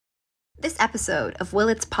This episode of Will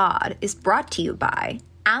It's Pod is brought to you by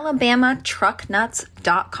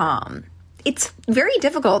AlabamaTruckNuts.com. It's very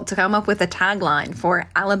difficult to come up with a tagline for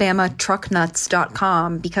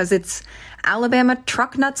AlabamaTruckNuts.com because it's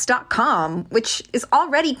AlabamaTruckNuts.com, which is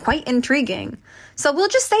already quite intriguing. So we'll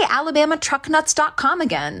just say AlabamaTruckNuts.com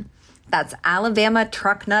again. That's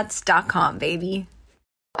AlabamaTruckNuts.com, baby.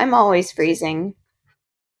 I'm always freezing.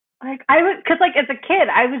 Like because as a kid,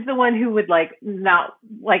 I was the one who would not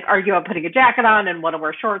argue about putting a jacket on and want to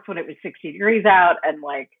wear shorts when it was 60 degrees out, and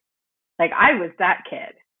I was that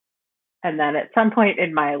kid. And then at some point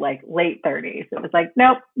in my late 30s, it was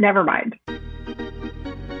nope, never mind.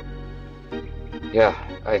 Yeah,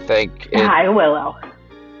 I think. Hi, Willow.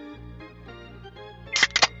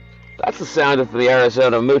 That's the sound of the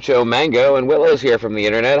Arizona Mucho Mango, and Willow's here from the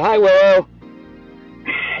internet. Hi, Willow.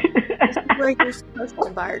 Where you're supposed to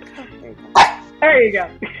bark. There you go.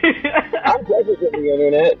 I'm Jeffrey from the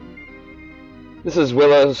internet. This is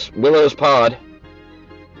Willow's Pod.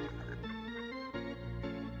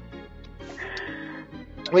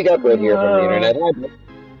 We got Britt here from the internet. Hi, Britt.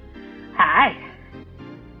 Hi.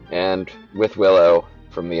 And with Willow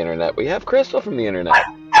from the internet, we have Crystal from the internet.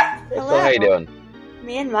 Crystal, how you doing?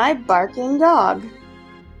 Me and my barking dog.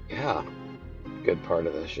 Yeah, good part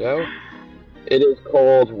of the show. It is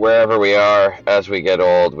cold wherever we are as we get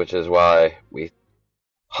old, which is why we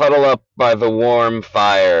huddle up by the warm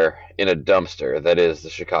fire in a dumpster that is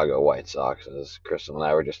the Chicago White Sox, as Crystal and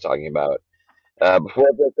I were just talking about.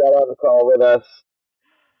 Before Britt got on the call with us.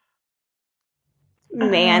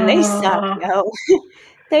 Man, they suck, no.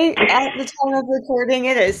 At the time of recording,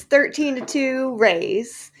 it is 13-2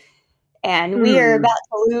 Rays. And we are about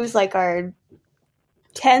to lose our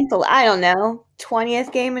 10th, I don't know,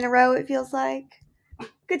 20th game in a row, it feels like.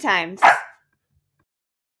 Good times.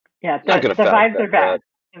 Yeah, the vibes are bad.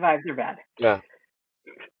 The vibes are bad. Yeah.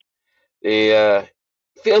 The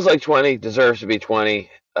feels like 20, deserves to be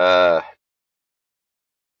 20. Not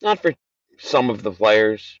for some of the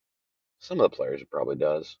players. Some of the players it probably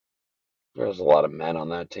does. There's a lot of men on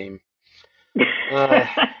that team. Front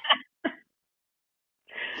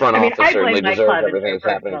office certainly deserves everything that's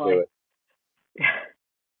happening to it.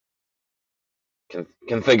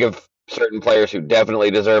 Can think of certain players who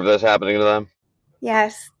definitely deserve this happening to them.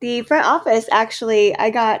 Yes, the front office actually, I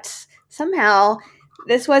got somehow,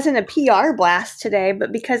 this wasn't a PR blast today,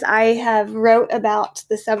 but because I have wrote about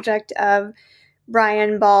the subject of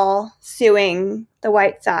Brian Ball suing the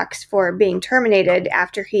White Sox for being terminated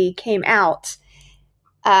after he came out,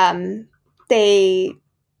 they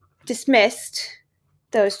dismissed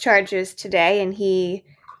those charges today, and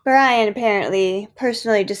Brian apparently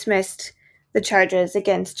personally dismissed the charges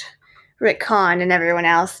against Rick Kahn and everyone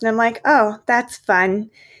else. And I'm like, oh, that's fun,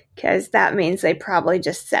 because that means they probably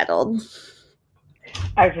just settled.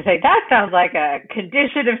 I was going to say, that sounds like a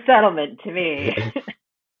condition of settlement to me.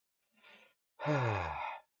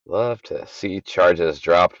 Love to see charges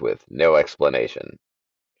dropped with no explanation.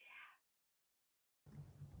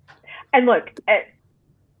 And look,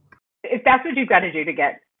 if that's what you've got to do to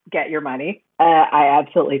get your money, I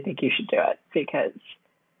absolutely think you should do it, because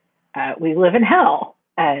we live in hell,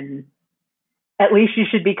 and at least you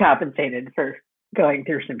should be compensated for going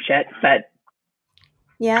through some shit. But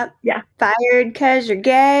yep. Yeah. Fired because you're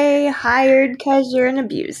gay, hired because you're an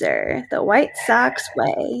abuser. The White Sox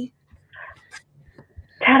way.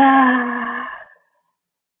 Ta-da!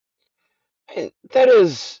 That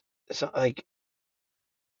is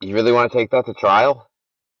you really want to take that to trial?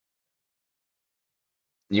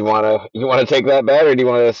 You want to take that bet, or do you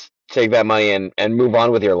want to take that money and move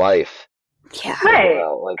on with your life? Yeah, right.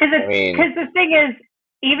 Because the thing is,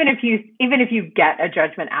 even if you get a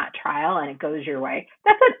judgment at trial and it goes your way,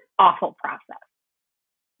 that's an awful process.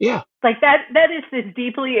 Yeah, that is this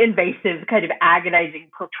deeply invasive, kind of agonizing,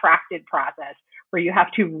 protracted process where you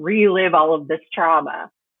have to relive all of this trauma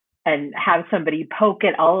and have somebody poke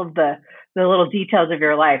at all of the little details of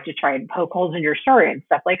your life to try and poke holes in your story and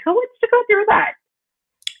stuff. Who wants to go through that?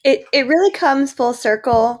 It really comes full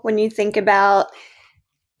circle when you think about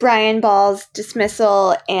Brian Ball's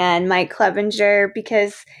dismissal and Mike Clevenger,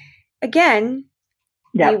 because, again,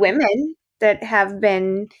 the women that have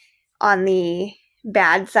been on the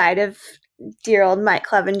bad side of dear old Mike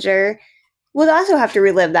Clevenger will also have to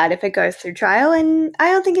relive that if it goes through trial, and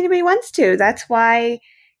I don't think anybody wants to. That's why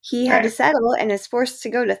he had to settle and is forced to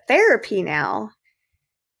go to therapy now,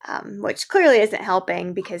 which clearly isn't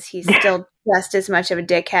helping, because he's still just as much of a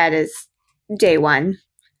dickhead as day one.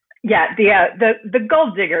 Yeah, the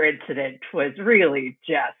gold digger incident was really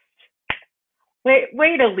just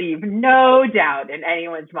way to leave no doubt in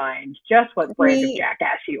anyone's mind just what brand of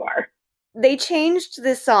jackass you are. they changed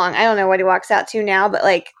this song. I don't know what he walks out to now, but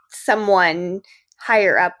like someone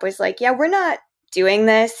higher up was like, yeah, we're not doing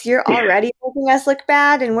this. You're already making us look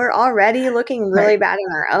bad, and we're already looking really bad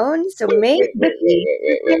on our own. So maybe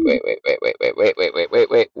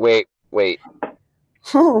wait.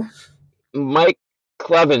 Oh. Mike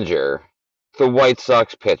Clevenger, the White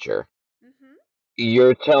Sox pitcher,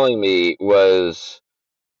 you're telling me was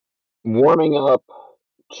warming up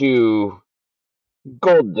to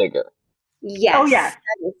Gold Digger. Yes. Oh, yes.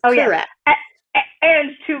 That is correct. Yes.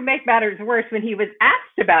 And to make matters worse, when he was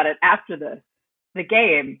asked about it after the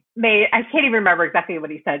game, I can't even remember exactly what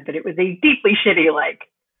he said, but it was a deeply shitty, like,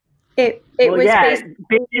 it was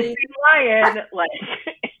basically lion, like.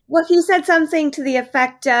 Well, he said something to the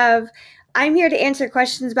effect of, I'm here to answer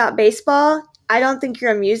questions about baseball. I don't think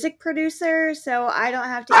you're a music producer, so I don't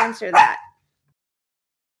have to answer that.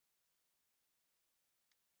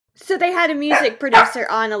 So they had a music producer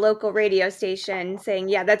on a local radio station saying,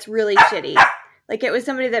 yeah, that's really shitty. Like, it was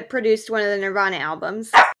somebody that produced one of the Nirvana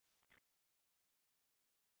albums.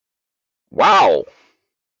 Wow.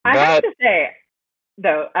 I have to say,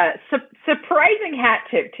 though, surprising hat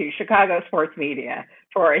tip to Chicago sports media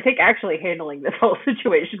for, I think, actually handling this whole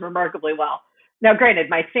situation remarkably well. Now, granted,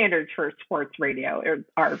 my standards for sports radio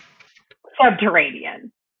are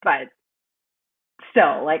subterranean, but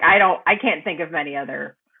still, like, I can't think of many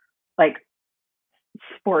other, like,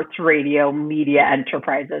 sports radio media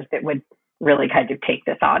enterprises that would really kind of take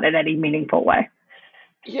this on in any meaningful way.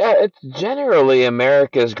 Yeah, it's generally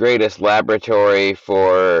America's greatest laboratory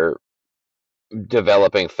for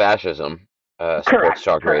developing fascism, sports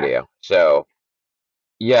talk radio. So,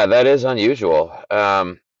 yeah, that is unusual.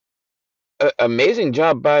 Amazing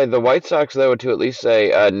job by the White Sox, though, to at least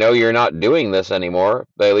say, no, you're not doing this anymore.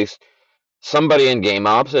 At least somebody in game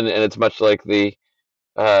ops, and it's much like the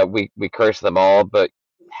we curse them all, but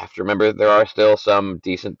have to remember there are still some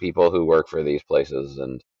decent people who work for these places,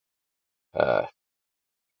 and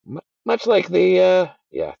much like the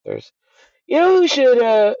there's who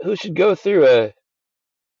should go through a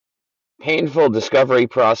painful discovery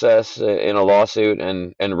process in a lawsuit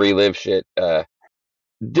and relive shit.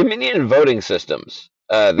 Dominion voting systems.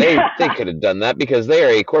 They could have done that because they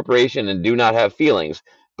are a corporation and do not have feelings.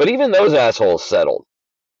 But even those assholes settled.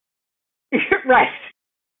 Right.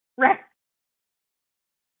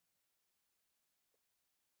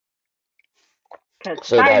 Because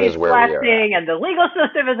so that is where we are. And the legal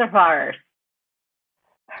system is a farce.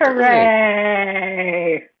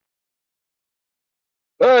 Hooray!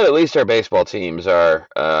 Well, at least our baseball teams are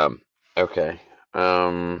okay.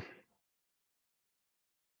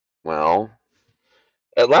 Well,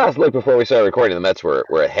 at last look before we started recording, the Mets were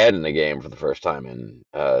ahead in the game for the first time in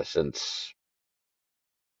since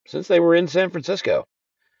they were in San Francisco.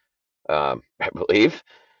 I believe.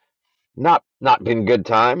 Not been good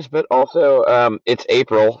times, but also it's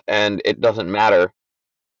April and it doesn't matter.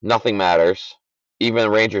 Nothing matters. Even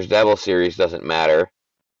the Rangers-Devils series doesn't matter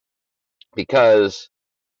because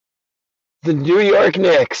the New York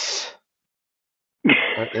Knicks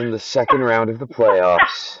are in the second round of the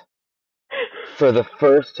playoffs for the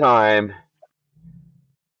first time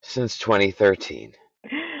since 2013.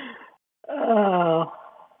 Oh.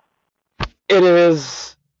 It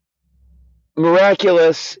is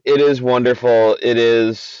miraculous. It is wonderful. It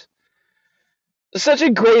is such a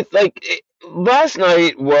great, last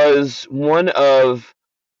night was one of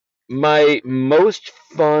my most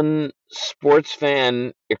fun sports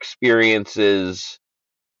fan experiences,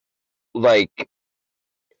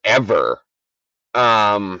 ever.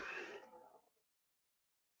 I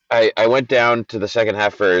went down to the second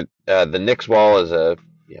half for the Knicks Wall as a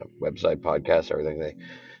website, podcast, everything.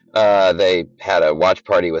 They had a watch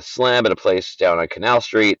party with Slam at a place down on Canal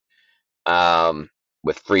Street,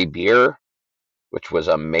 with free beer, which was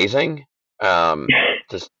amazing. I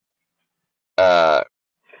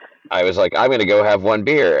was like, I'm going to go have one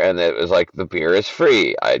beer, and it was like, the beer is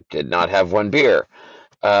free. I did not have one beer.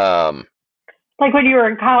 Like when you were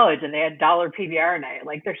in college and they had $1 PBR night.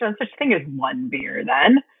 Like, there's no such thing as one beer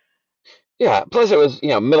then. Yeah, plus it was,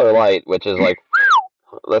 Miller Lite, which is like,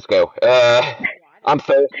 let's go. I'm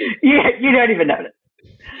thirsty. Yeah, you don't even notice.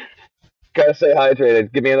 Gotta stay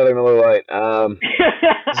hydrated. Give me another Miller Lite.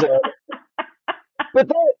 But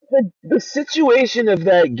the situation of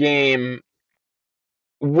that game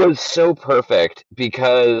was so perfect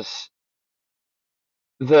because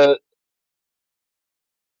the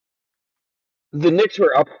Knicks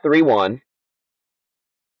were up 3-1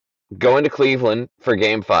 going to Cleveland for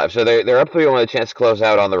Game 5. So they're up 3-1 with a chance to close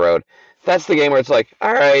out on the road. That's the game where it's like,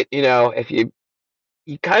 all right, if you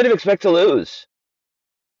kind of expect to lose.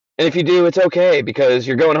 And if you do, it's okay because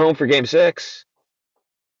you're going home for Game 6.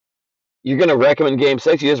 You're going to wreck them in Game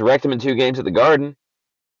 6. You just wrecked them in 2 games at the Garden.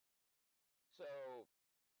 So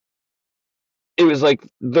it was like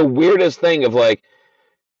the weirdest thing of like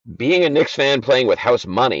being a Knicks fan playing with house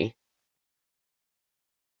money.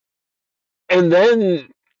 And then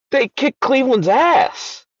they kicked Cleveland's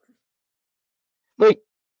ass. Like,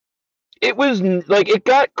 it was like it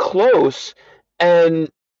got close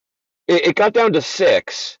and it got down to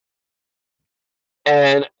 6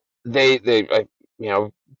 and they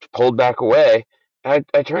pulled back away. I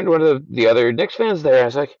turned to one of the other Knicks fans there. I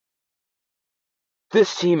was like,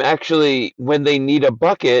 this team actually, when they need a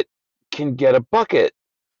bucket, can get a bucket.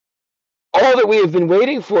 All that we have been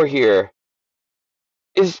waiting for here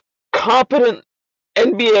is competent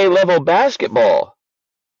NBA level basketball.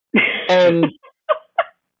 And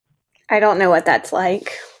I don't know what that's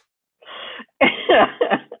like.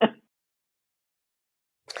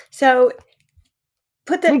 So,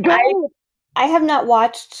 I have not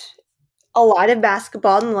watched a lot of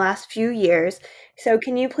basketball in the last few years. So,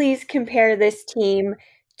 can you please compare this team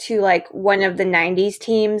to like one of the 90s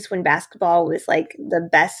teams when basketball was like the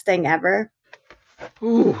best thing ever?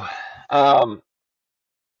 Ooh.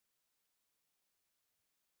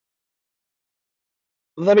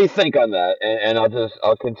 Let me think on that, and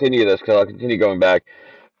I'll continue this because I'll continue going back.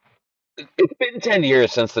 It's been 10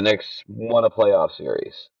 years since the Knicks won a playoff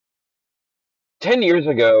series. 10 years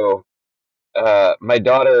ago, my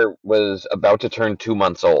daughter was about to turn 2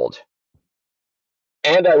 months old,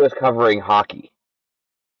 and I was covering hockey,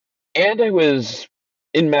 and I was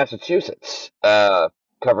in Massachusetts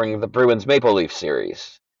covering the Bruins Maple Leaf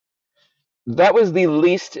series. That was the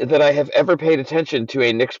least that I have ever paid attention to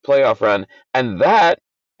a Knicks playoff run, and that,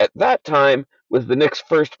 at that time, was the Knicks'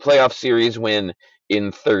 first playoff series win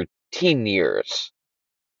in 13 years.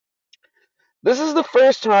 This is the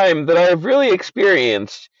first time that I have really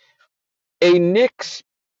experienced a Knicks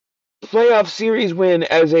playoff series win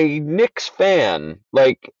as a Knicks fan,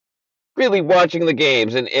 like really watching the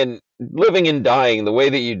games and living and dying the way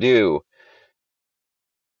that you do,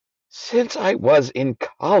 since I was in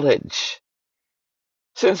college.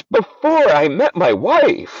 Since before I met my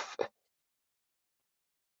wife.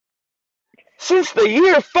 Since the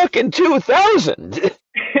year fucking 2000.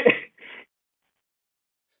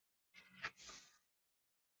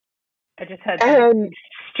 I just had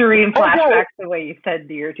extreme flashbacks the way you said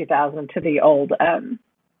the year 2000 to the old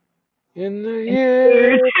in the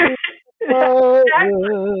year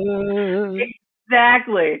 2000.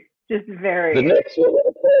 Exactly. Just very. The Knicks will win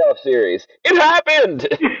a playoff series. It happened.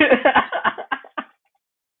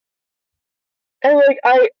 And like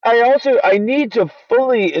I need to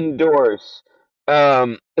fully endorse,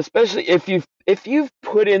 especially if you've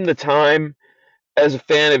put in the time as a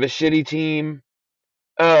fan of a shitty team,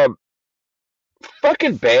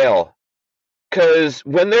 fucking bail. 'Cause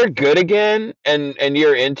when they're good again and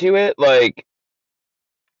you're into it, like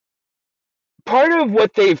part of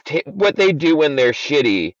what what they do when they're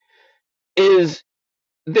shitty is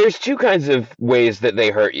there's 2 kinds of ways that they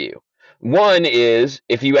hurt you. One is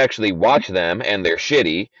if you actually watch them and they're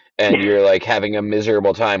shitty and you're like having a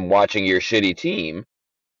miserable time watching your shitty team.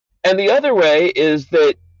 And the other way is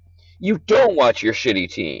that you don't watch your shitty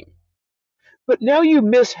team. But now you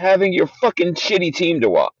miss having your fucking shitty team to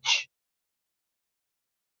watch.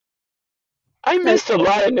 I missed a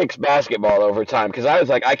lot of Knicks basketball over time because I was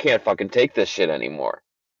like, I can't fucking take this shit anymore.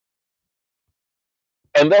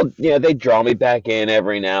 And they draw me back in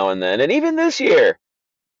every now and then. And even this year,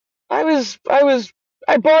 I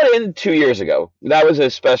bought in 2 years ago. That was a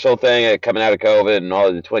special thing coming out of COVID and all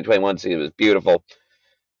of the 2021 season was beautiful.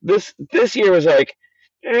 This year was like,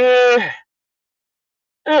 I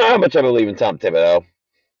don't know how much I believe in Tom Thibodeau.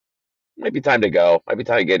 Might be time to go. Might be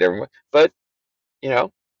time to get everyone. But,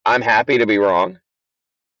 I'm happy to be wrong.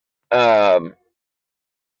 But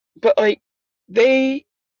like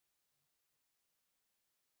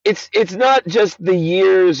it's not just the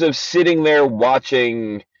years of sitting there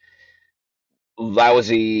watching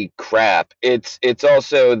lousy crap. It's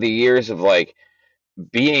also the years of like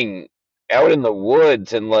being out in the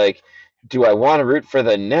woods and like, do I want to root for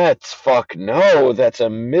the Nets? Fuck no, that's a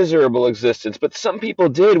miserable existence. But some people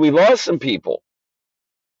did. We lost some people.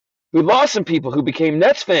 We lost some people who became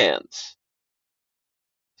Nets fans.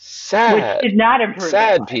 Sad. Which did not improve.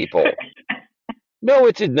 Sad people. No,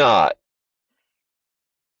 it did not.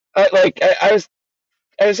 I was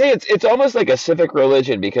saying it's almost like a civic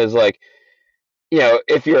religion because like,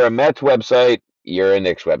 if you're a Mets website, you're a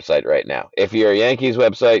Knicks website right now. If you're a Yankees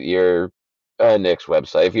website, you're Knicks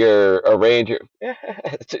website. If you're a Ranger,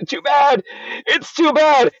 it's too bad. It's too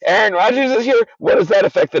bad. Aaron Rodgers is here. What does that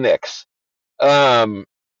affect the Knicks?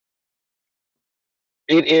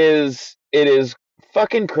 It is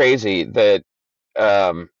fucking crazy that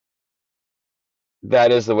um,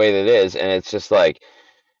 that is the way that it is, and it's just like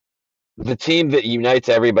the team that unites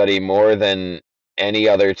everybody more than any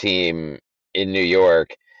other team in New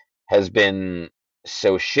York has been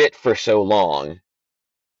so shit for so long,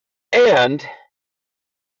 and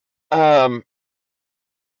um,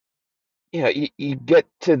 you get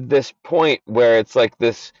to this point where it's like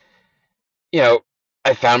this,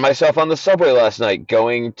 I found myself on the subway last night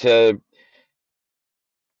going to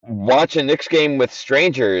watch a Knicks game with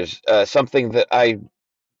strangers, something that I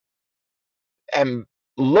am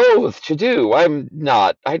loath to do. I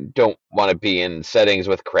don't want to be in settings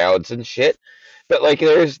with crowds and shit. But like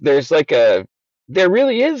there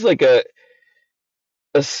really is like a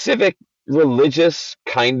civic religious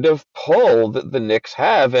kind of pull that the Knicks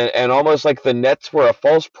have, and almost like the Nets were a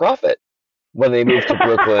false prophet when they moved to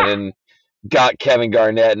Brooklyn and got Kevin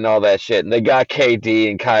Garnett and all that shit, and they got KD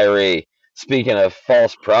and Kyrie. Speaking of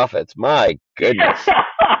false prophets, my goodness.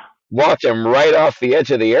 Walked him right off the edge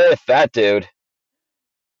of the earth, that dude.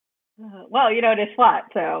 Well, it is flat,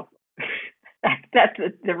 so that's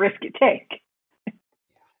the risk you take.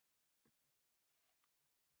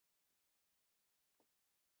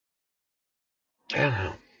 I don't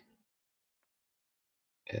know.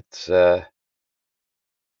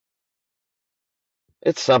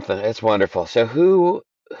 It's something. It's wonderful. So who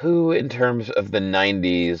in terms of the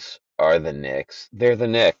 '90s are the Knicks? They're the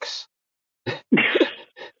Knicks.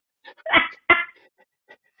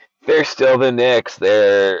 They're still the Knicks.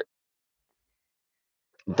 They're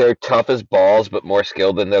tough as balls, but more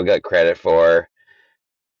skilled than they'll get credit for.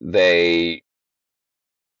 They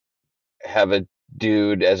have a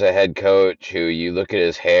dude as a head coach who you look at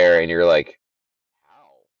his hair and you're like,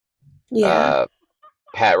 Yeah.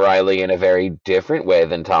 Pat Riley in a very different way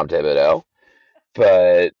than Tom Thibodeau,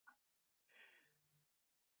 but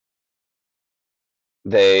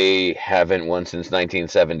they haven't won since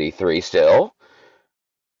 1973 still.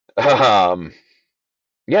 Yeah,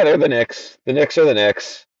 they're the Knicks. The Knicks are the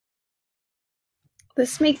Knicks.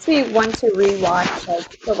 This makes me want to rewatch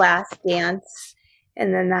like The Last Dance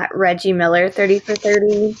and then that Reggie Miller 30 for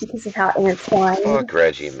 30 because of how intertwined Fuck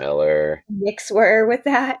Reggie Miller. Knicks were with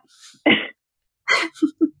that.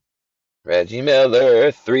 Reggie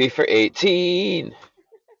Miller, 3 for 18.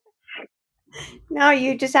 No,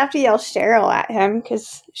 you just have to yell Cheryl at him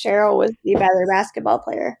because Cheryl was the better basketball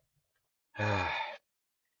player.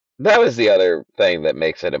 That was the other thing that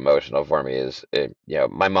makes it emotional for me is,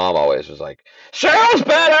 my mom always was like, Cheryl's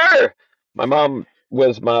better! My mom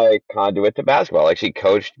was my conduit to basketball. Like, she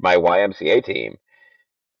coached my YMCA team.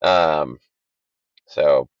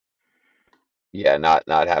 So, yeah, not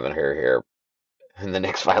having her here and the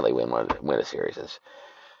Knicks finally win a series is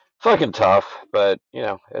fucking tough, but,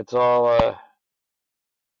 it's all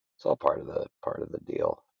part of the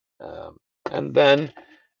deal. And then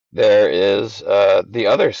there is the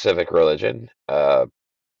other civic religion of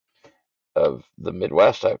the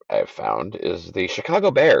Midwest I've found is the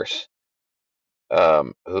Chicago Bears,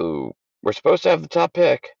 who were supposed to have the top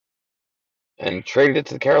pick and traded it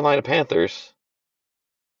to the Carolina Panthers,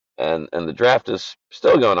 and the draft is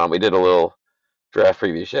still going on. We did a little draft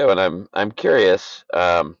preview show, and I'm curious,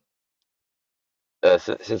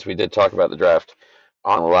 since we did talk about the draft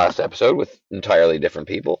on the last episode with entirely different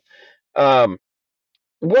people.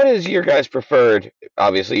 What is your guys' preferred?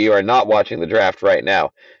 Obviously, you are not watching the draft right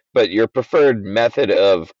now, but your preferred method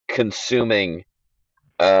of consuming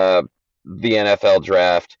the NFL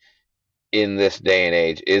draft in this day and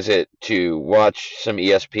age? Is it to watch some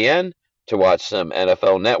ESPN, to watch some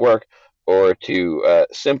NFL Network, or to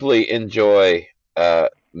simply enjoy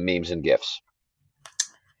memes and GIFs?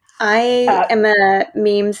 I am a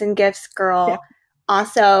memes and GIFs girl. Yeah.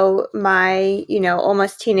 Also, my,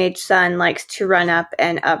 almost teenage son likes to run up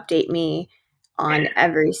and update me on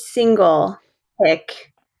every single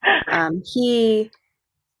pick.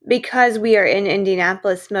 Because we are in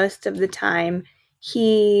Indianapolis most of the time,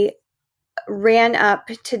 he ran up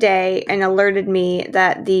today and alerted me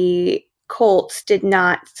that the Colts did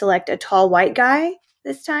not select a tall white guy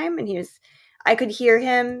this time. And I could hear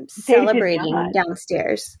him celebrating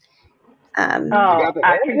downstairs.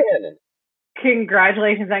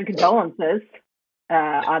 Congratulations and condolences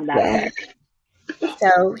on that pick.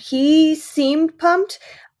 So he seemed pumped.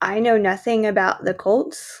 I know nothing about the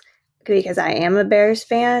Colts because I am a Bears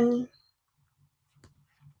fan.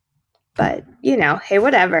 But, hey,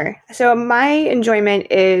 whatever. So my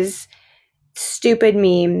enjoyment is stupid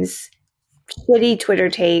memes shitty Twitter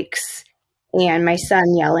takes and my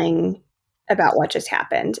son yelling about what just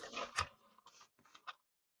happened.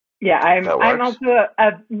 Yeah, I'm also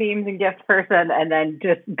a memes and gifts person, and then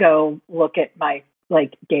just go look at my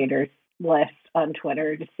Gators list on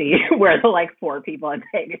Twitter to see where the 4 people I'm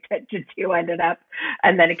paying attention to ended up,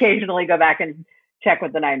 and then occasionally go back and check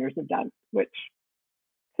what the Niners have done, which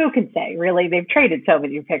who can say, really? They've traded so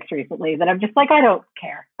many picks recently that I'm just I don't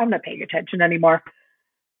care. I'm not paying attention anymore.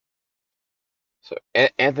 So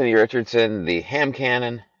Anthony Richardson, the ham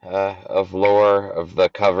cannon of lore of the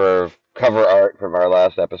cover art from our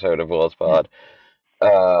last episode of Will's Pod.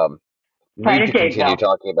 Need to continue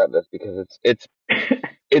talking about this because it's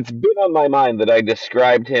been on my mind that I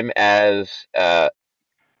described him as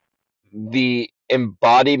the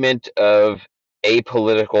embodiment of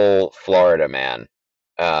apolitical Florida man,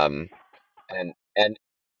 and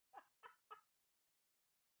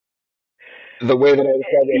the way that I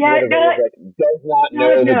described it was does not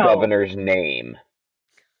know the governor's name.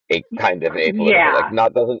 A kind of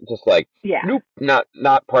apolitical, doesn't just nope,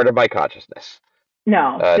 not part of my consciousness.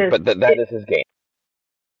 No, but that is his game.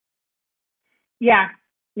 Yeah,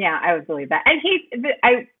 I would believe that, and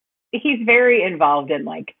he's very involved in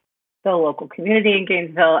the local community in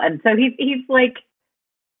Gainesville, and so he seems like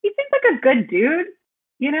a good dude,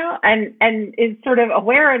 and is sort of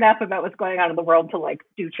aware enough about what's going on in the world to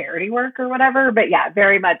do charity work or whatever. But yeah,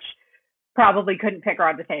 very much probably couldn't pick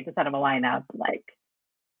Ron DeSantis out of a lineup.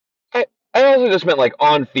 I also just meant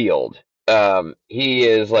on field. He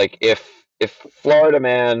is if Florida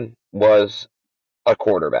man was a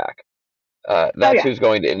quarterback, that's who's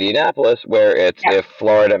going to Indianapolis. Where it's if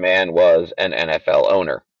Florida man was an NFL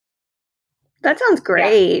owner. That sounds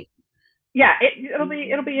great. Yeah, it'll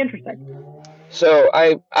be interesting. So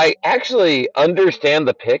I actually understand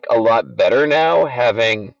the pick a lot better now,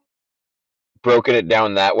 having broken it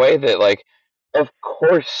down that way. That of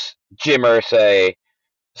course Jim Irsay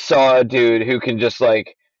saw a dude who can just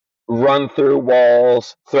run through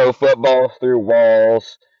walls, throw footballs through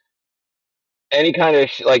walls, any kind of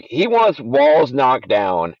he wants walls knocked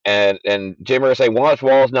down, and Jim Irsay wants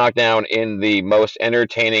walls knocked down in the most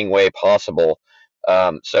entertaining way possible.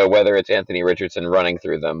 So whether it's Anthony Richardson running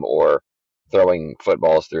through them or throwing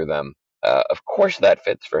footballs through them, of course that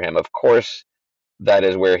fits for him. Of course that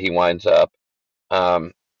is where he winds up.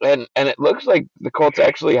 And it looks like the Colts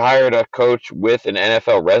actually hired a coach with an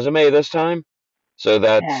NFL resume this time, so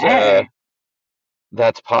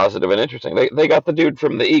that's positive and interesting. They got the dude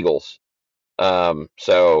from the Eagles,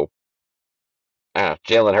 so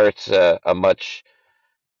Jalen Hurts a much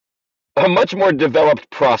more developed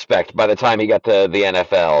prospect by the time he got to the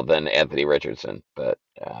NFL than Anthony Richardson. But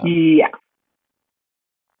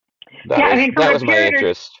that was my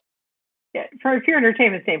interest. Yeah, from a pure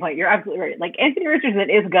entertainment standpoint, you're absolutely right. Anthony Richardson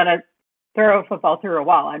is gonna throw a football through a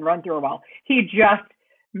wall and run through a wall. He just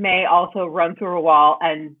may also run through a wall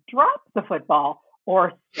and drop the football,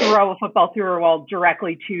 or throw a football through a wall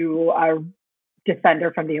directly to a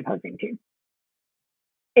defender from the opposing team.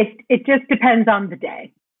 It just depends on the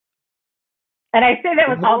day. And I say that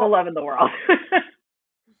with all the love in the world.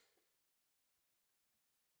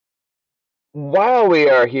 While we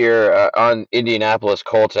are here on Indianapolis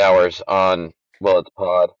Colts Hours on It's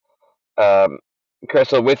Pod,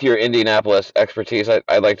 Crystal, with your Indianapolis expertise,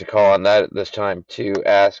 I'd like to call on that at this time to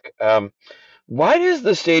ask, why does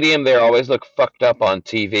the stadium there always look fucked up on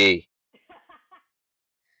TV?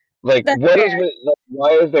 Why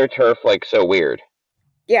is their turf so weird?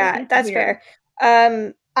 Yeah, that's fair.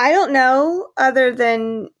 I don't know, other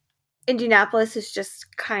than Indianapolis is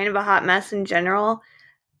just kind of a hot mess in general.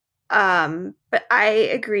 But I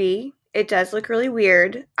agree. It does look really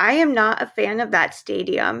weird. I am not a fan of that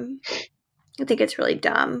stadium. I think it's really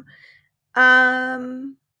dumb. I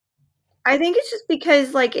think it's just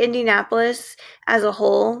because Indianapolis as a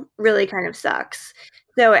whole really kind of sucks.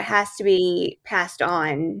 So it has to be passed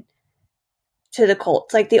on to the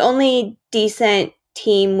Colts. The only decent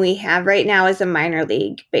team we have right now is a minor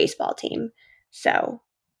league baseball team. So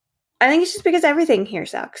I think it's just because everything here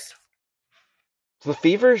sucks. The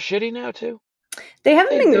Fever is shitty now too. They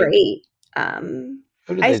haven't been great.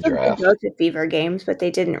 Who did they draft? Go to Fever games, but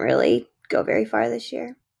they didn't really go very far this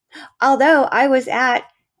year. Although I was at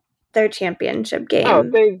their championship game. Oh,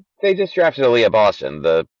 they just drafted Aaliyah Boston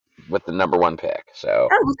with the number 1 pick. So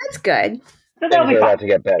well, that's good. So things are about to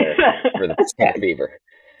get better for the Fever.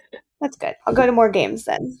 That's good. I'll go to more games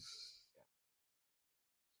then.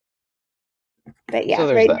 But yeah,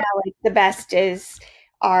 so right now, the best is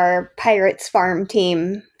our Pirates farm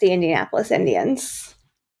team, the Indianapolis Indians.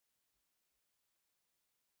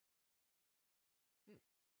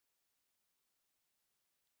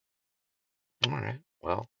 All right.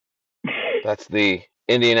 Well, that's the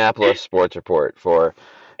Indianapolis Sports Report for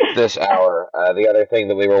this hour. The other thing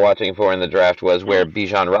that we were watching for in the draft was where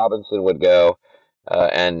Bijan Robinson would go,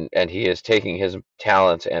 and he is taking his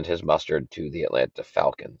talents and his mustard to the Atlanta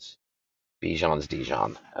Falcons. Bijan's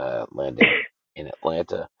Dijon, landing in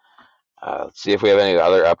Atlanta. Let's see if we have any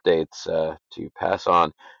other updates to pass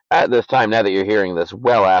on at this time, now that you're hearing this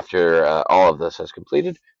well after all of this has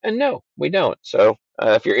completed. And no, we don't. So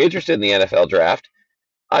if you're interested in the NFL draft,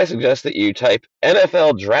 I suggest that you type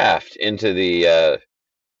NFL draft into the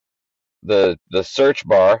search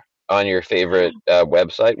bar on your favorite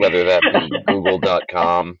website, whether that be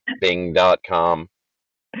google.com, bing.com,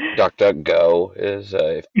 DuckDuckGo is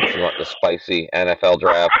if you want the spicy NFL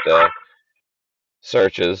draft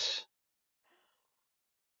searches.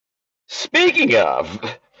 Speaking of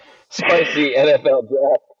spicy NFL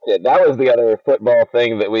draft shit, that was the other football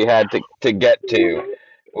thing that we had to get to.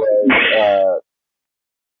 Was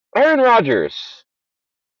Aaron Rodgers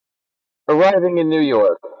arriving in New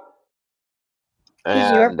York.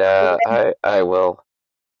 And I will.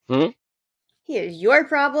 He is your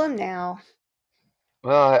problem now.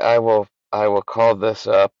 Well, I will call this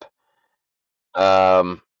up.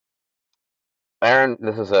 Aaron,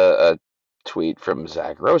 this is a tweet from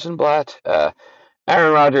Zach Rosenblatt.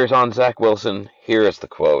 Aaron Rodgers on Zach Wilson. Here is the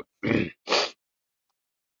quote.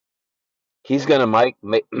 He's gonna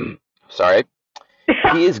sorry.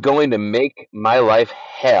 He is going to make my life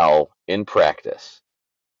hell in practice.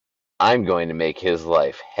 I'm going to make his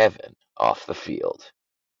life heaven off the field.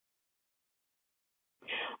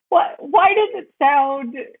 What? Why does it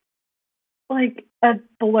sound like a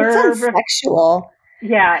blurb? It sounds sexual.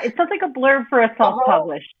 Yeah, it sounds like a blurb for a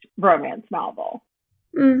self-published romance novel.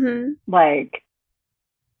 Mm-hmm. Like,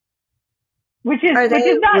 which is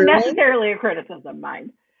not necessarily a criticism,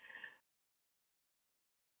 mind.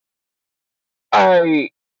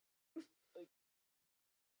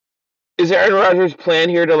 Is Aaron Rodgers' plan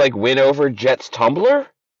here to win over Jets Tumblr?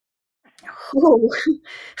 Oh.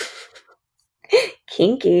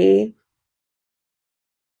 Kinky.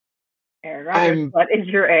 Aaron Rodgers, what is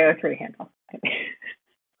your AO3 handle?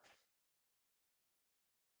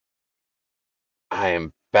 I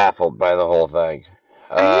am baffled by the whole thing.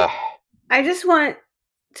 I just want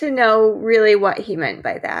to know really what he meant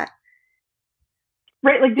by that.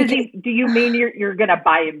 Right, like, do you mean you're gonna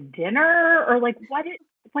buy him dinner, or what?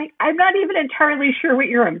 I'm not even entirely sure what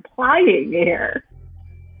you're implying here.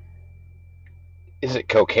 Is it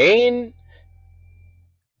cocaine?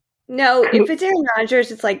 No, if it's Aaron Rodgers,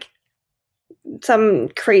 it's like some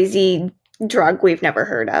crazy drug we've never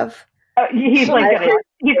heard of. He's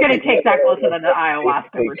gonna take Zach Wilson on an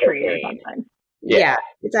ayahuasca retreat or something. Yeah,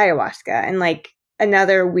 it's ayahuasca and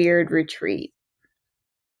another weird retreat.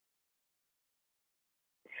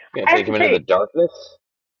 Gonna take him into the darkness?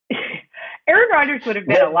 Aaron Rodgers would have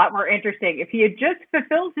been a lot more interesting if he had just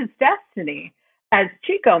fulfilled his destiny as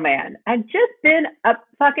Chico Man and just been a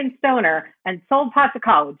fucking stoner and sold pot to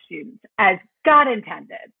college students as God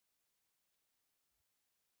intended.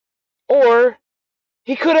 Or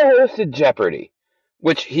he could have hosted Jeopardy,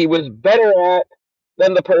 which he was better at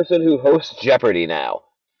than the person who hosts Jeopardy now.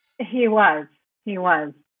 He was.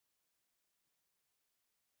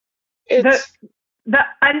 The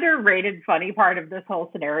underrated funny part of this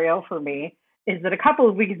whole scenario for me is that a couple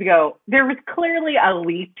of weeks ago, there was clearly a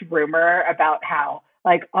leaked rumor about how,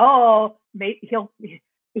 he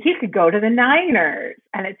could go to the Niners.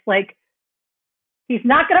 And it's he's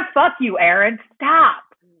not going to fuck you, Aaron. Stop.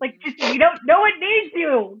 No one needs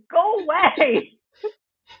you. Go away.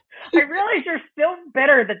 I realize you're still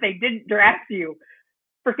bitter that they didn't draft you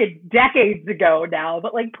freaking decades ago now,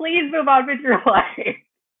 but please move on with your life.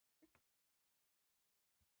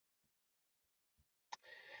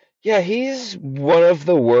 Yeah, he's one of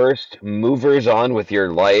the worst movers on with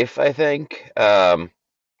your life, I think. Maybe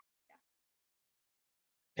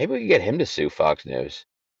we could get him to sue Fox News.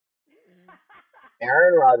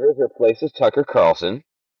 Aaron Rodgers replaces Tucker Carlson.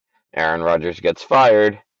 Aaron Rodgers gets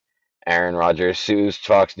fired. Aaron Rodgers sues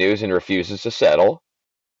Fox News and refuses to settle.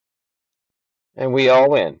 And we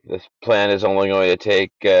all win. This plan is only going to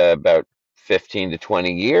take about 15 to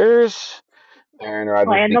 20 years. Aaron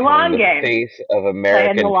Rodgers becoming the face of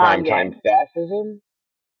American primetime fascism.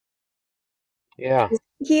 Yeah. Is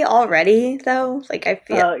he already, though? I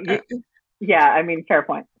feel... yeah, fair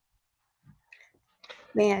point.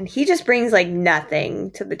 Man, he just brings, nothing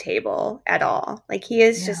to the table at all. He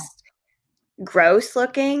is just gross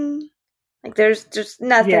looking. There's just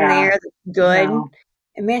nothing there that's good. No.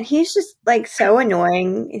 And, man, he's just, so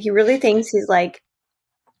annoying. He really thinks he's,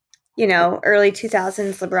 early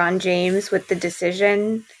 2000s LeBron James with the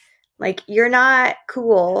decision. Like, you're not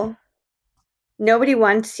cool. Nobody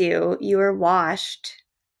wants you. You are washed.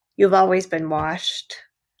 You've always been washed.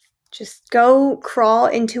 Just go crawl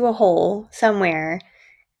into a hole somewhere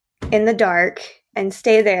in the dark and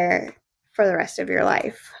stay there for the rest of your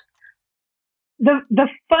life. The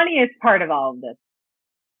funniest part of all of this,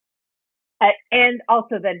 and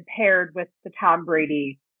also then paired with the Tom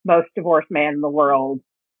Brady most divorced man in the world,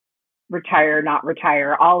 retire, not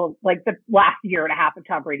retire, all of like the last year and a half of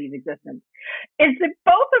Tom Brady's existence, is that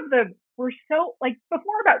both of them were so, like,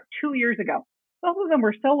 before about 2 years ago, both of them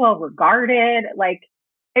were so well regarded. Like,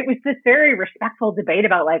 it was this very respectful debate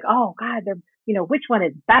about, like, oh God, they're, which one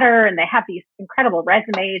is better? And they have these incredible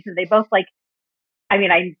resumes, and they both, like, I mean,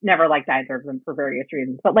 I never liked either of them for various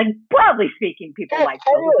reasons, but, like, broadly speaking, people liked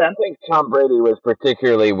both of them. I think Tom Brady was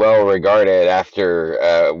particularly well regarded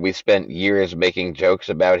after we spent years making jokes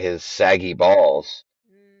about his saggy balls.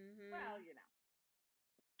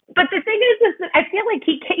 Well, But the thing is that I feel like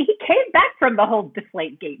he came back from the whole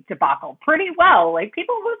Deflategate debacle pretty well. Like,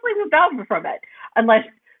 people mostly moved on from it, unless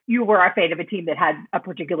you were a fan of a team that had a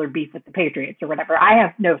particular beef with the Patriots or whatever. I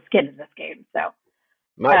have no skin in this game, so.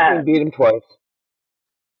 My team beat him twice.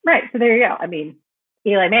 Right, so there you go. I mean,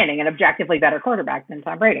 Eli Manning, an objectively better quarterback than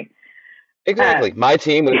Tom Brady. Exactly. My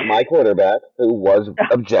team was my quarterback, who was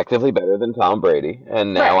objectively better than Tom Brady,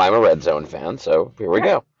 and now I'm a Red Zone fan, so here we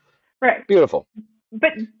go. Right. Beautiful.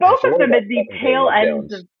 But both of them at the tail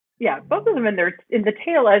ends of, both of them in the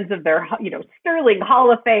tail ends of their, sterling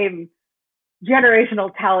Hall of Fame generational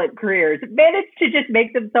talent careers managed to just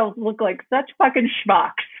make themselves look like such fucking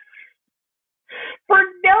schmucks. For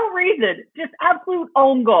no reason, just absolute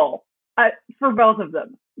own goal for both of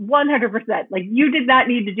them. 100%. Like, you did not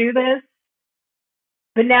need to do this,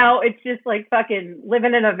 but now it's just like fucking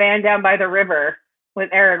living in a van down by the river with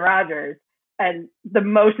Aaron Rodgers and the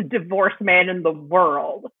most divorced man in the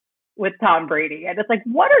world with Tom Brady. And it's like,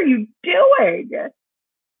 what are you doing?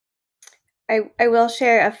 I will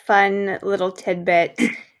share a fun little tidbit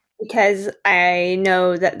because I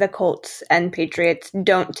know that the Colts and Patriots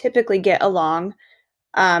don't typically get along.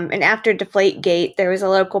 And after Deflategate, there was a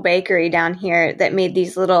local bakery down here that made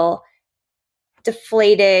these little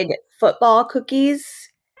deflated football cookies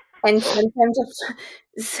and sent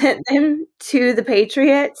them to the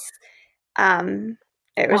Patriots.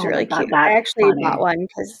 It was really cute. I actually bought one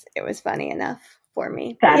because it was funny enough for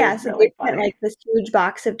me. So really they sent like this huge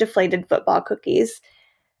box of deflated football cookies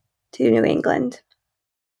to New England.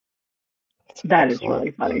 That is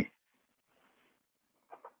really funny.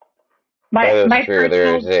 My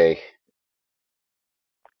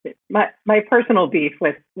personal beef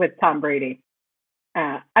with Tom Brady,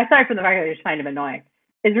 aside from the fact that I just find him annoying,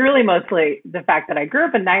 is really mostly the fact that I grew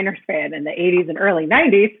up a Niners fan in the 80s and early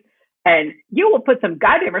 90s, and you will put some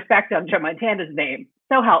goddamn respect on Joe Montana's name.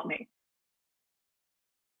 So help me.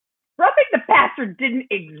 Roughing the passer didn't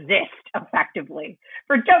exist effectively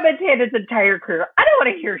for Joe Montana's entire career. I don't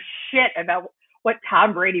want to hear shit about what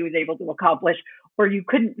Tom Brady was able to accomplish where you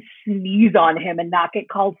couldn't sneeze on him and not get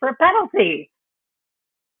called for a penalty.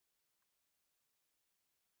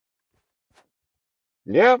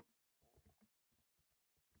 Yeah.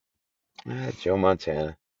 Joe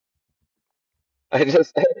Montana. I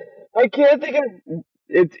can't think of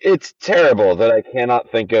it. It's terrible that I cannot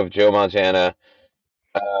think of Joe Montana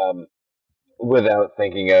without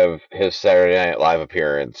thinking of his Saturday Night Live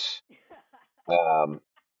appearance.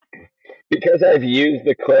 Because I've used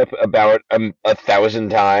the clip about 1,000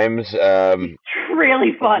 times. It's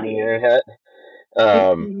really funny. On the internet.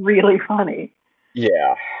 It's really funny.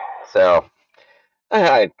 Yeah. So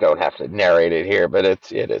I don't have to narrate it here, but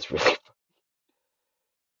it is really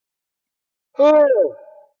funny.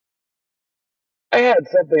 I had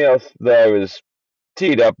something else that I was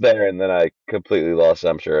teed up there, and then I completely lost it.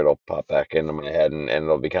 I'm sure it'll pop back into my head, and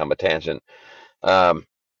it'll become a tangent off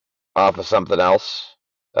of something else.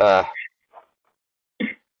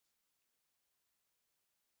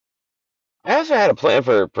 I also had a plan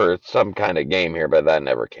for some kind of game here, but that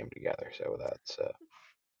never came together. So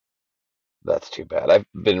that's too bad. I've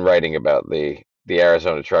been writing about the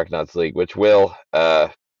Arizona Truck Nuts League, which will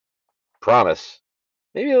promise.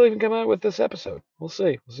 Maybe it'll even come out with this episode. We'll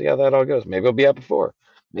see. We'll see how that all goes. Maybe it'll be out before.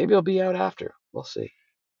 Maybe it'll be out after. We'll see.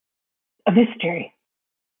 A mystery.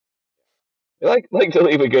 I like to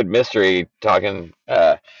leave a good mystery talking.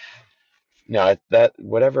 No, that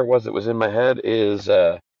whatever it was that was in my head is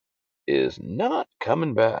not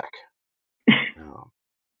coming back. No.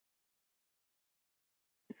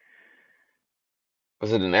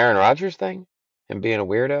 Was it an Aaron Rodgers thing? Him being a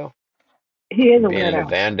weirdo? He is a being weirdo. in a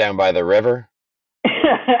van down by the river?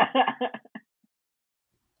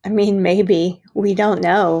 I mean, maybe. We don't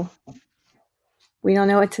know. We don't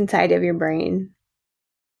know what's inside of your brain.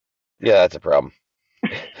 Yeah, that's a problem.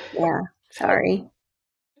 Yeah, sorry.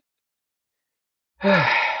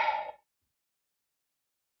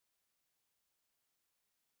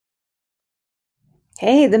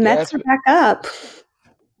 Hey, the Mets are back up.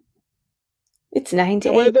 It's 9-8.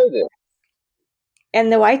 So what did they do?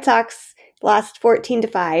 And the White Sox lost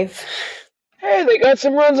 14-5. Hey, they got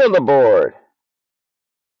some runs on the board.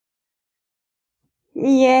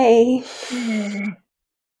 Yay.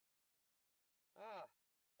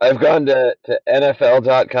 I've gone to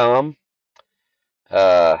NFL.com.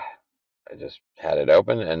 I just had it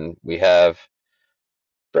open, and we have.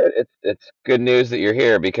 But it's good news that you're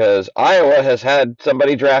here because Iowa has had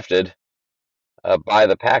somebody drafted by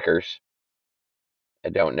the Packers. I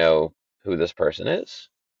don't know who this person is.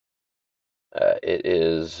 It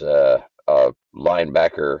is a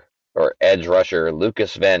linebacker or edge rusher,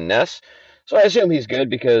 Lucas Van Ness. So I assume he's good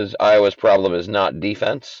because Iowa's problem is not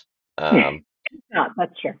defense. No,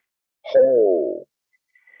 that's true. Oh,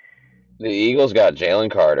 the Eagles got Jalen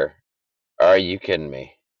Carter. Are you kidding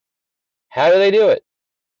me? How do they do it?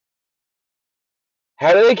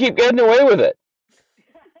 How do they keep getting away with it?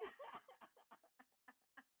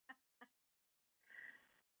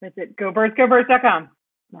 Visit gobirds.com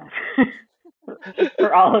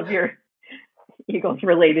for all of your Eagles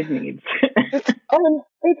related needs.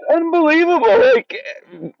 It's unbelievable. Like,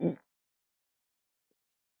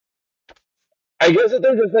 I guess that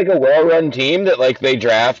they're just like a well-run team that like they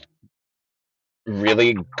draft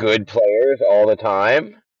really good players all the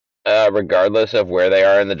time, regardless of where they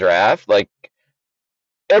are in the draft. Like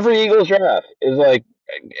every Eagles draft is like,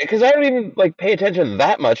 because I don't even like pay attention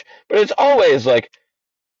that much, but it's always like,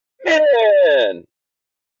 man,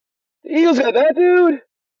 the Eagles got that dude,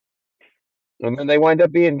 and then they wind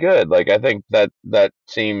up being good. Like I think that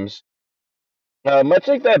seems much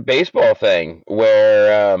like that baseball thing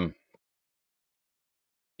where,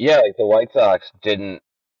 yeah, like the White Sox didn't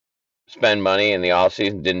spend money in the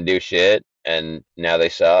offseason, didn't do shit, and now they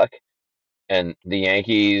suck. And the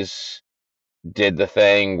Yankees did the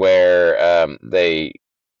thing where they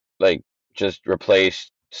like just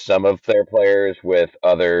replaced some of their players with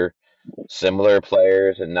other similar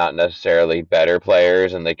players and not necessarily better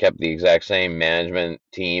players, and they kept the exact same management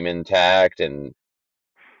team intact, and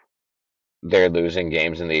they're losing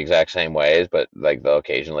games in the exact same ways, but like they'll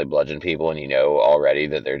occasionally bludgeon people, and you know already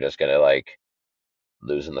that they're just gonna like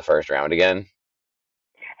lose in the first round again.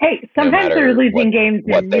 Hey, No sometimes they're matter losing games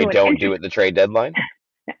what in they new and don't do at the trade deadline.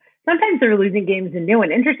 Sometimes they're losing games in new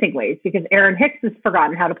and interesting ways because Aaron Hicks has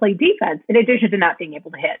forgotten how to play defense in addition to not being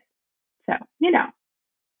able to hit. So,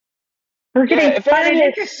 we're getting fun and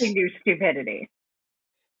interesting new stupidity.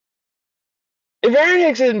 If Aaron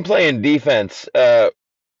Hicks isn't playing defense,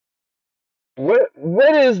 what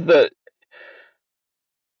is the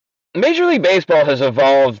Major League Baseball has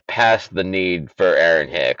evolved past the need for Aaron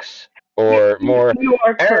Hicks, or more, You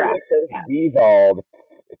are Aaron correct. Hicks has devolved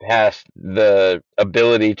past the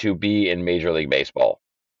ability to be in Major League Baseball.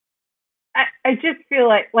 I just feel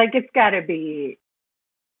like it's got to be.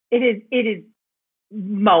 It is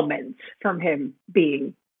moments from him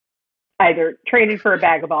being either traded for a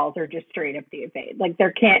bag of balls or just straight up DFA'd. Like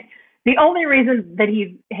there can't. The only reason that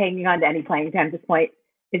he's hanging on to any playing time at this point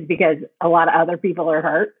is because a lot of other people are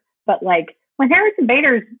hurt. But like when Harrison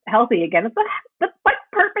Bader's healthy again, what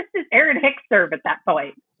purpose does Aaron Hicks serve at that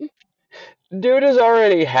point? Dude is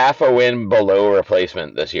already half a win below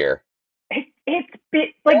replacement this year. It's been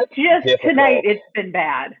like that's just difficult. Tonight. It's been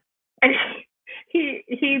bad, and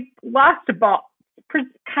he lost a ball.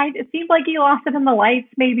 It seemed like he lost it in the lights,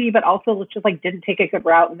 maybe, but also just like didn't take a good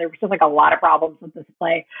route, and there was just like a lot of problems with this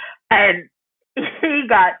play, and he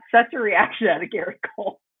got such a reaction out of Garrett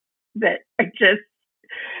Cole that I just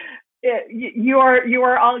you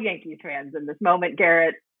are all Yankees fans in this moment,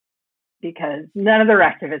 Garrett, because none of the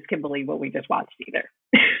rest of us can believe what we just watched either.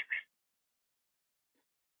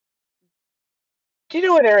 Do you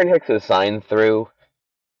know what Aaron Hicks has signed through?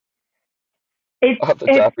 Off the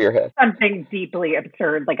top of your head, something deeply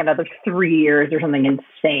absurd, like another 3 years or something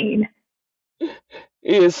insane.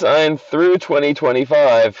 He is signed through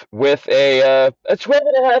 2025 with a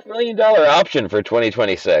 $12.5 million option for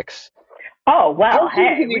 2026. Oh well,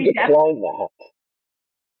 hey, we decline that.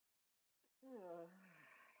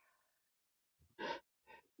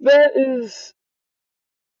 That is.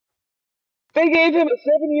 They gave him a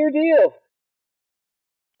 7-year deal.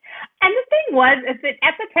 And the thing was, is that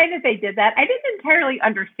at the time that they did that, I didn't entirely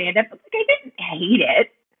understand it, but like I didn't hate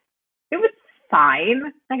it. It was fine.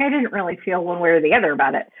 Like I didn't really feel one way or the other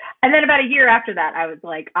about it. And then about a year after that, I was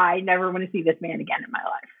like, I never want to see this man again in my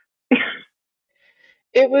life.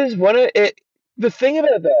 It was one of it. the thing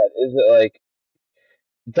about that is that, like,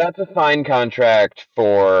 that's a fine contract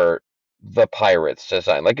for the Pirates to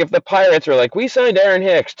sign. Like, if the Pirates are like, we signed Aaron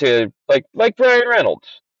Hicks to, like Brian Reynolds.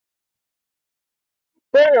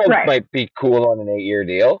 Brian Reynolds Right. might be cool on an 8-year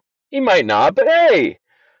deal. He might not, but hey,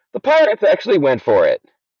 the Pirates actually went for it.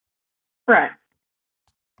 Right.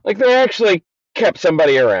 Like, they actually kept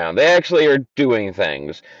somebody around. They actually are doing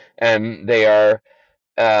things, and they are.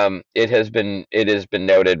 It has been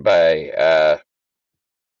noted by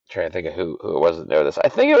trying to think of who it was that noted this. I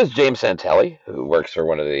think it was James Santelli, who works for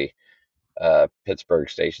one of the Pittsburgh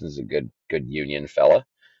stations, a good union fella.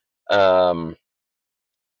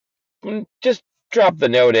 Just dropped the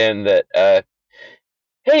note in that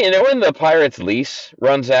hey, when the Pirates lease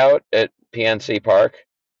runs out at PNC Park,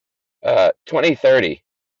 2030,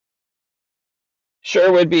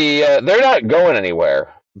 sure would be. They're not going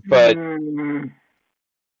anywhere, but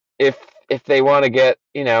if they want to get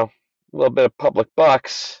a little bit of public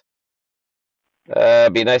bucks,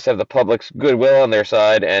 it'd be nice to have the public's goodwill on their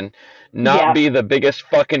side and not be the biggest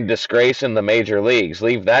fucking disgrace in the major leagues.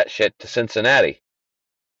 Leave that shit to Cincinnati.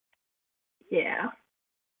 Yeah.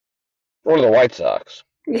 Or the White Sox.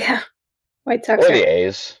 Yeah. White Sox. Or the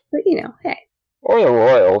A's. But, hey. Or the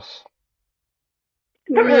Royals.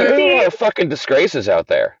 So there's a lot of fucking disgraces out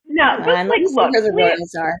there. No, just look. Where the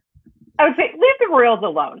Royals are. I would say leave the Royals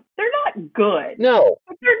alone. They're not good. No.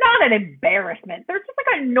 But they're not an embarrassment. They're just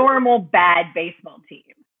like a normal bad baseball team.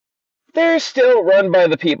 They're still run by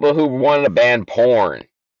the people who want to ban porn.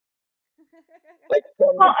 Like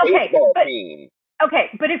from the baseball team. Okay,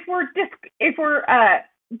 but if we're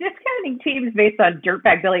discounting teams based on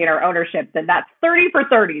dirtbag billionaire ownership, then that's 30 for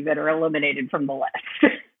 30 that are eliminated from the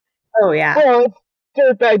list. Oh yeah. Well, it's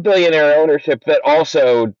dirtbag billionaire ownership that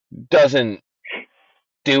also doesn't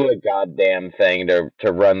do a goddamn thing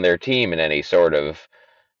to run their team in any sort of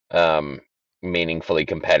meaningfully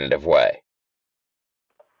competitive way.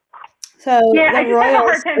 So yeah, I the just Royals have a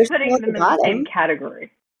hard time putting them in bottom. the same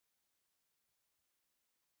category.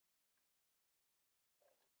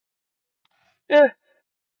 Yeah.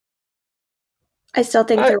 I still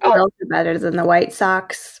think the Royals are better than the White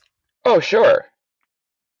Sox. Oh, sure.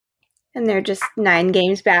 And they're just 9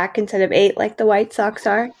 games back instead of 8 like the White Sox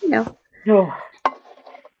are, Oh.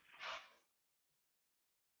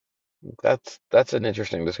 That's an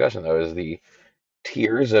interesting discussion, though, is the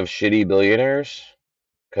tiers of shitty billionaires.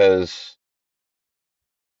 Because,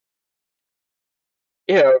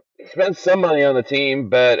 spend some money on the team,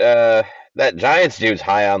 but that Giants dude's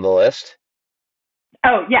high on the list.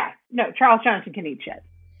 Oh, yeah. No, Charles Johnson can eat shit.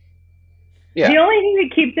 Yeah. The only thing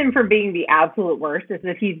that keeps him from being the absolute worst is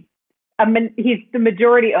that he's the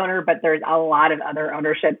majority owner, but there's a lot of other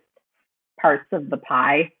ownership parts of the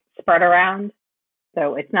pie spread around.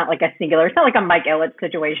 So it's not like a singular, it's not like a Mike Ellett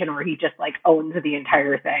situation where he just like owns the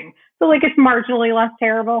entire thing. So like it's marginally less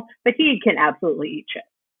terrible, but he can absolutely eat shit.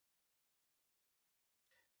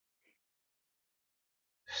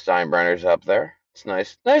 Steinbrenner's up there. It's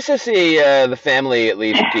nice. Nice to see the family at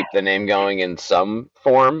least keep the name going in some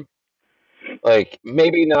form. Like,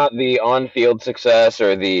 maybe not the on-field success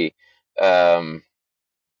or the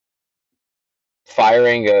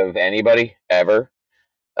firing of anybody ever.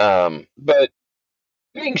 But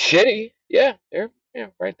being shitty, yeah, they're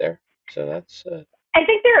right there. So that's. I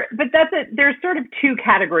think there's sort of 2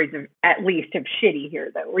 categories of at least of shitty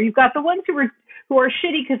here though, where you've got the ones who are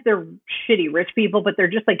shitty because they're shitty rich people, but they're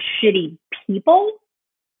just like shitty people.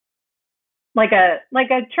 Like a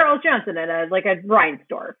Charles Johnson and a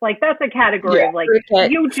Reinsdorf. Like that's a category of like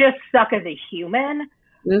you just suck as a human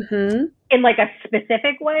in like a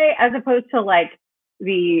specific way, as opposed to like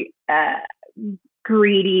the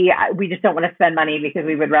greedy, we just don't want to spend money because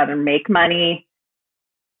we would rather make money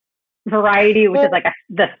variety, which is like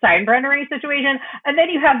the Steinbrenner situation. And then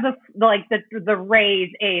you have the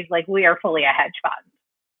Rays, A's, like we are fully a hedge fund.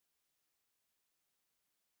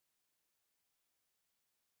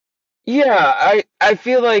 Yeah, I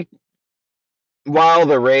feel like while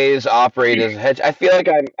the Rays operate as a hedge, I feel like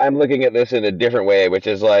I'm looking at this in a different way, which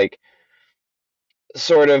is like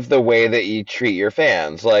sort of the way that you treat your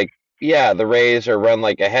fans. Like, yeah, the Rays are run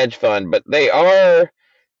like a hedge fund, but they are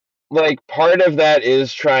like part of that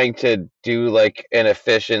is trying to do like an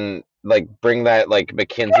efficient, like bring that like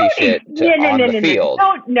McKinsey shit on the field.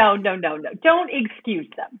 No. Don't excuse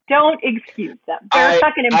them. They're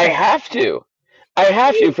fucking embarrassed. I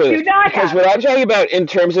have to for this because what I'm talking about in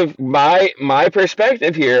terms of my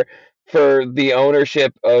perspective here for the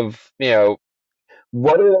ownership of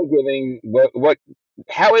what are they giving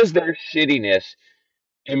how is their shittiness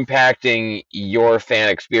impacting your fan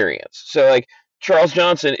experience? So like Charles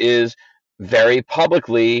Johnson is very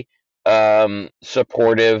publicly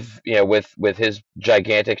supportive, with his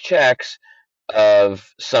gigantic checks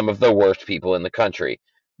of some of the worst people in the country.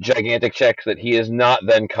 Gigantic checks that he is not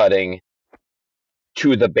then cutting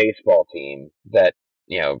to the baseball team that,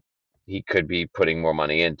 he could be putting more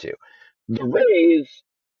money into. The Rays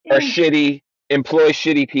are shitty, employ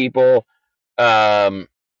shitty people, um,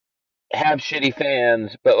 have shitty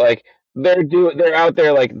fans, but like they're out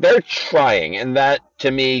there, like they're trying, and that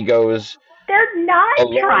to me goes. They're not a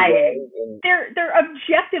long trying. way in- They're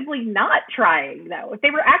objectively not trying though. If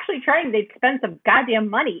they were actually trying, they'd spend some goddamn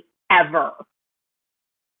money ever.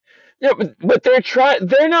 Yeah, but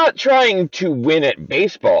they're not trying to win at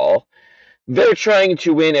baseball. They're trying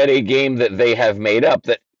to win at a game that they have made up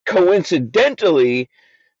that coincidentally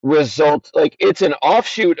results, like it's an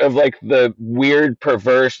offshoot of like the weird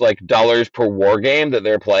perverse like dollars per war game that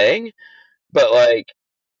they're playing, but like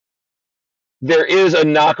there is a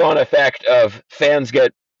knock-on effect of fans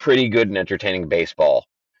get pretty good and entertaining baseball.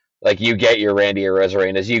 Like you get your Randy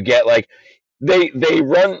Arozarenas, you get like they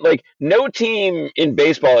run, like no team in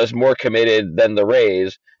baseball is more committed than the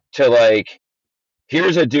Rays to like,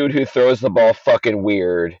 here's a dude who throws the ball fucking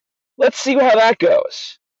weird. Let's see how that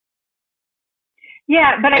goes.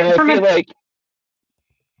 Yeah, but And I feel like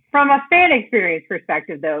from a fan experience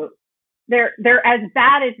perspective, though, they're as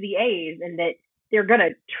bad as the A's in that they're going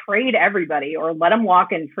to trade everybody or let them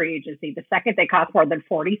walk in free agency the second they cost more than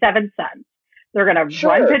 47 cents. They're going to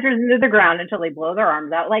run pitchers into the ground until they blow their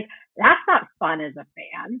arms out. Like, that's not fun as a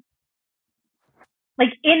fan.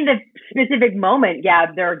 Like, in the specific moment,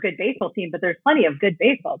 yeah, they're a good baseball team, but there's plenty of good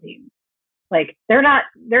baseball teams. Like, they're not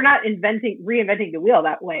reinventing the wheel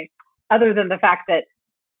that way, other than the fact that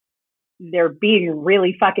they're being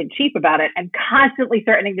really fucking cheap about it and constantly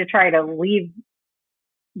threatening to try to leave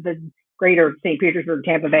the greater St. Petersburg,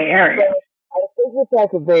 Tampa Bay area. I think the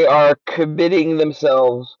fact that they are committing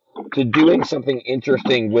themselves to doing something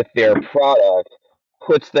interesting with their product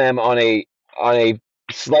puts them on a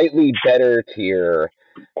slightly better tier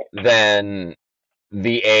than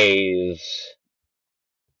the A's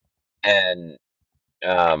and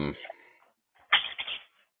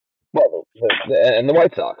and the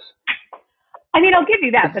White Sox. I mean, I'll give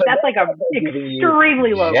you that, but that's like a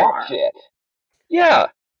extremely low bar. Shit. Yeah.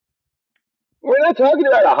 We're not talking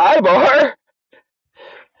about a high bar.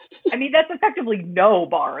 I mean, that's effectively no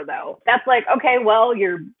bar, though. That's like, okay, well,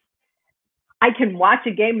 I can watch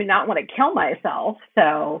a game and not want to kill myself.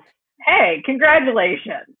 So, hey,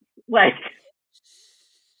 congratulations. Like,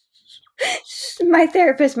 my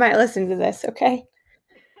therapist might listen to this, okay?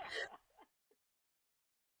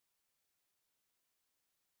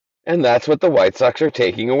 And that's what the White Sox are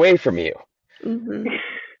taking away from you. Mm-hmm.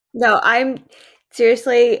 No,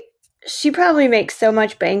 seriously, she probably makes so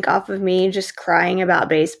much bank off of me just crying about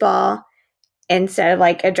baseball instead of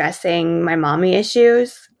like addressing my mommy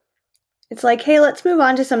issues. It's like, hey, let's move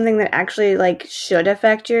on to something that actually like should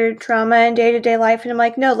affect your trauma and day-to-day life. And I'm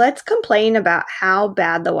like, no, let's complain about how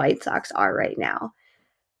bad the White Sox are right now.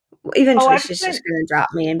 Eventually she's just going to drop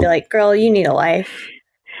me and be like, girl, you need a life.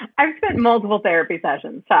 I've spent multiple therapy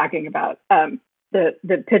sessions talking about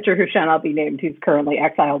the pitcher who shall not be named, who's currently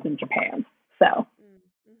exiled in Japan. So,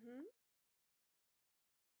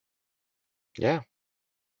 yeah.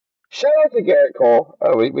 Shout out to Garrett Cole.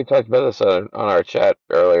 We talked about this on our chat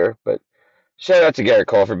earlier, but shout out to Garrett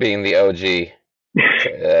Cole for being the OG,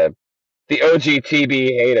 the OG TB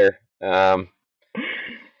hater.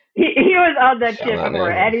 He was on that shit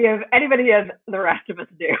before anybody of the rest of us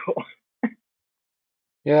do.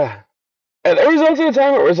 Yeah, and there was also a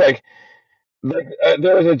time where it was like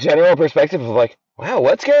there was a general perspective of like, wow,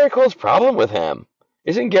 what's Garrett Cole's problem with him?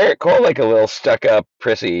 Isn't Garrett Cole like a little stuck-up,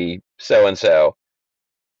 prissy so-and-so?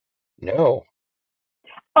 No.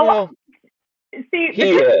 Oh, well, see,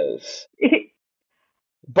 he is.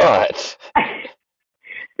 But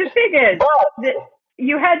the thing is that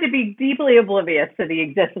you had to be deeply oblivious to the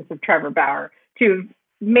existence of Trevor Bauer to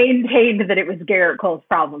maintain that it was Garrett Cole's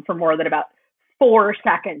problem for more than about 4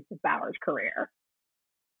 seconds of Bauer's career.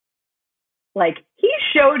 Like, he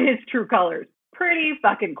showed his true colors pretty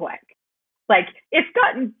fucking quick. Like, it's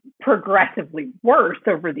gotten progressively worse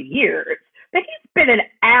over the years, but he's been an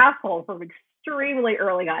asshole from extremely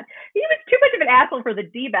early on. He was too much of an asshole for the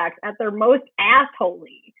D-backs at their most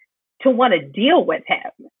assholey to want to deal with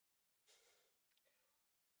him.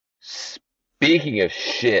 Speaking of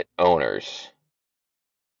shit owners,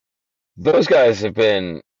 those guys have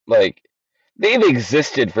been like, they've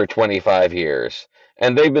existed for 25 years,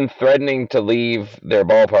 and they've been threatening to leave their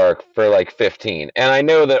ballpark for like 15. And I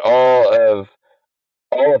know that all of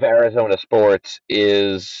Arizona sports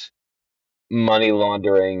is money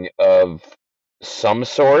laundering of some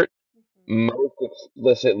sort. most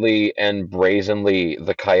explicitly and brazenly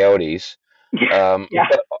the Coyotes. Yeah.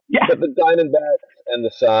 But the Diamondbacks and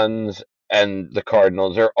the Suns and the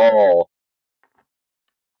Cardinals are all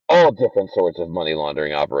different sorts of money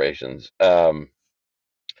laundering operations. The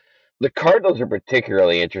Cardinals are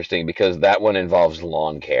particularly interesting because that one involves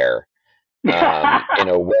lawn care in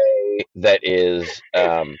a way that is.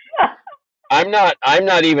 I'm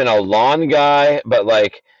not even a lawn guy, but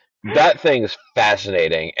like that thing's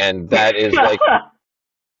fascinating, and that is like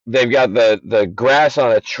they've got the grass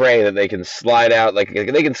on a tray that they can slide out. Like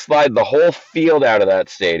they can slide the whole field out of that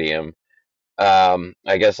stadium.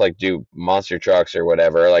 I guess like do monster trucks or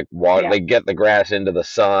whatever. Like walk, Yeah. they get the grass into the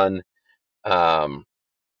sun. Um,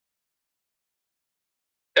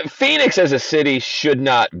 Phoenix as a city should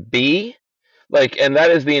not be like, and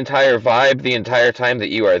that is the entire vibe. The entire time that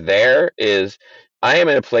you are there is, I am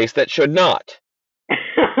in a place that should not.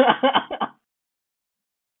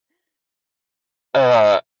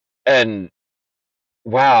 Uh, and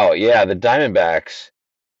wow, yeah, the Diamondbacks.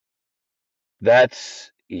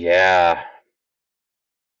 That's yeah,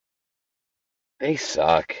 they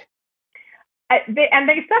suck. They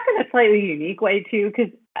suck in a slightly unique way too,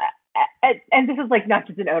 because and this is like not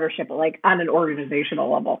just an ownership, but like on an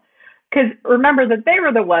organizational level. Because remember that they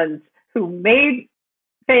were the ones who made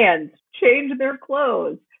fans change their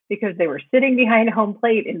clothes because they were sitting behind home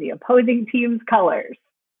plate in the opposing team's colors.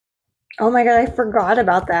 Oh my god, I forgot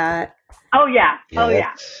about that. Oh yeah, Yeah, oh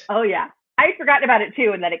yeah, oh yeah. I'd forgotten about it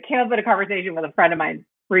too, and then it came up in a conversation with a friend of mine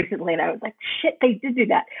recently, and I was like, "Shit, they did do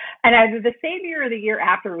that." And either the same year or the year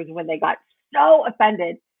after was when they got so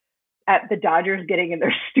offended at the Dodgers getting in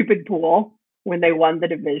their stupid pool when they won the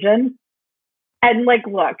division. And like,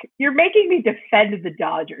 look, you're making me defend the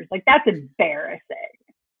Dodgers. Like, that's embarrassing.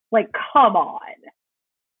 Like, come on.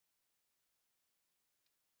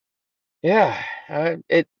 yeah.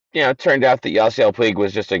 It turned out that Yasiel Puig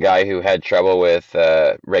was just a guy who had trouble with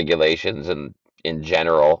regulations and in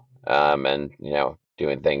general, and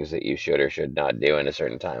doing things that you should or should not do in a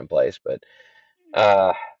certain time and place. But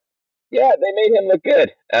uh, yeah, they made him look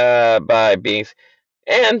good by being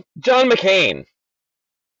and John McCain.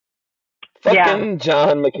 Yeah, Fucking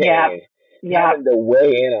John yeah, McCain yeah. having to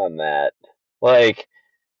weigh in on that. Like,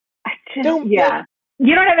 don't make. Yeah.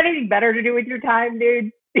 You don't have anything better to do with your time,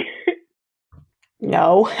 dude.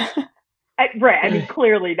 No. Right. I mean,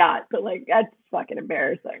 clearly not, but like, that's fucking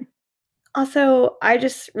embarrassing. Also, I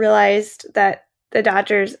just realized that the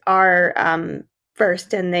Dodgers are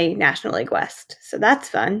first in the National League West, so that's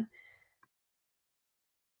fun.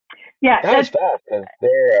 Yeah, That was fast because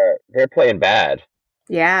they're playing bad.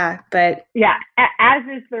 Yeah, but yeah, as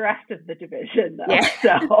is the rest of the division, though. yeah.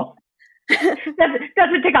 So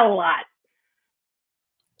doesn't take a lot.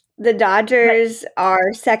 The Dodgers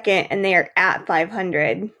are second, and they are at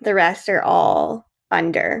 500. The rest are all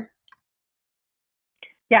under.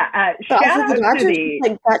 Yeah, But shout also, the out to Dodgers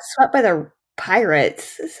the got swept by the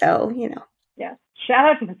Pirates, so yeah, shout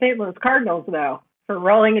out to the St. Louis Cardinals though for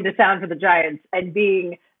rolling into town for the Giants and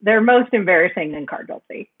being their most embarrassing and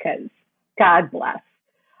Cardinalsy because God bless.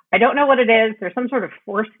 I don't know what it is. There's some sort of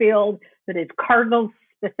force field that is Cardinals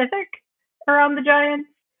specific around the Giants.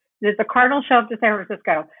 That the Cardinals show up to San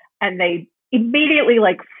Francisco and they immediately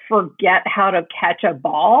like forget how to catch a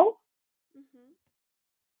ball.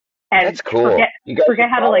 And that's cool. Forget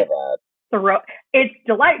how to like throw. It's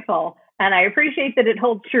delightful, and I appreciate that it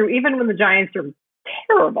holds true even when the Giants are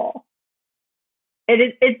terrible.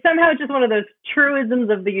 It's somehow just one of those truisms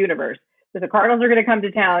of the universe that the Cardinals are going to come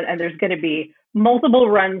to town and there's going to be multiple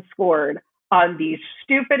runs scored on the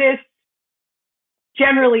stupidest,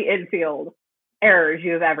 generally infield errors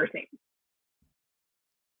you have ever seen.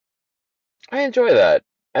 I enjoy that,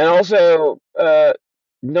 and also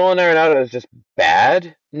Nolan Arenado is just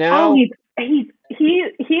bad now. Oh, he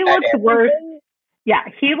looks worse. Yeah,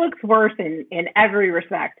 he looks worse in every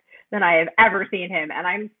respect than I have ever seen him, and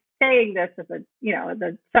I'm saying this as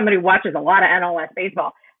somebody who watches a lot of NLS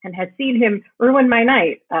baseball and has seen him ruin my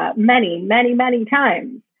night many, many, many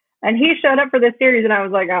times. And he showed up for this series, and I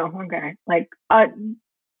was like, oh, okay, like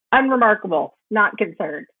unremarkable, not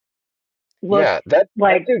concerned. Yeah, that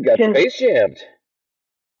dude got space jammed.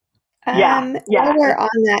 While we're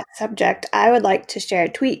on that subject, I would like to share a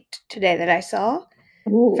tweet today that I saw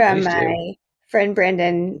from my friend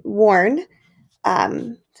Brandon Warren.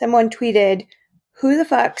 Someone tweeted, "Who the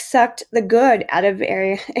fuck sucked the good out of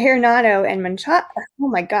Arenado and Machado?" Oh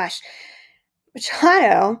my gosh,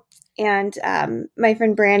 Machado. And my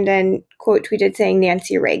friend Brandon quote tweeted saying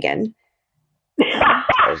Nancy Reagan.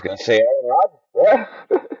 I was going to say Aaron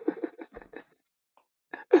Rodgers.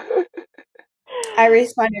 I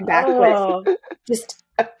responded back with just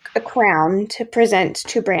a crown to present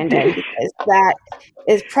to Brandon because that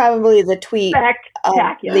is probably the tweet of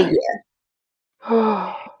the year.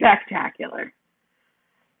 Spectacular.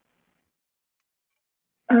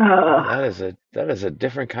 That is a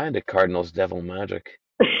different kind of Cardinals devil magic.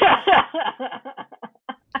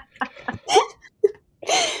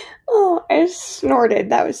 Oh, I snorted.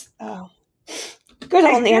 That was good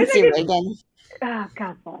old Nancy Reagan. Oh,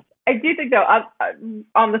 God bless. I do think, though,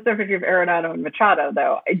 on the subject of Arenado and Machado,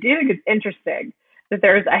 though, I do think it's interesting that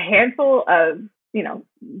there's a handful of,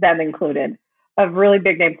 them included, of really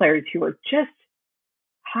big name players who are just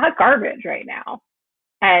hot garbage right now.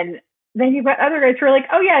 And then you've got other guys who are like,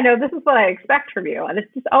 oh, yeah, no, this is what I expect from you. And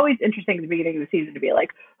it's just always interesting at the beginning of the season to be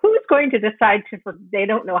like, who's going to decide they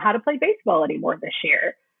don't know how to play baseball anymore this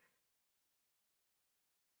year?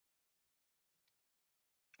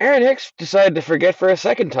 Aaron Hicks decided to forget for a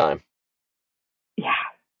second time. Yeah.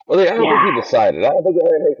 Well, I don't think he decided. I don't think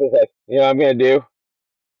Aaron Hicks was like, you know what I'm going to do?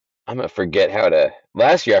 I'm going to forget how to...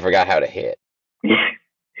 Last year, I forgot how to hit.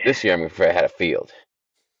 This year, I'm going to forget how to field.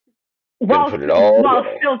 While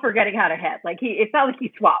still forgetting how to hit. Like, it's not like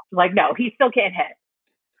he swapped. Like, no, he still can't hit.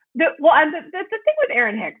 And the thing with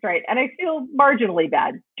Aaron Hicks, right, and I feel marginally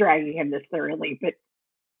bad dragging him this thoroughly, but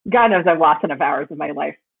God knows I've lost enough hours of my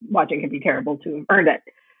life watching him be terrible to have earned it.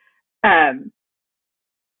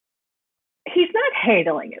 He's not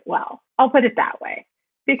handling it well. I'll put it that way.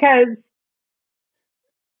 Because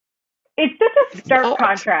it's just a stark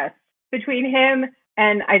contrast between him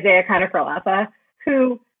and Isaiah Kiner-Falefa,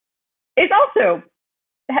 who is also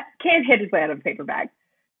can't hit his way out of a paper bag.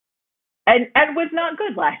 And was not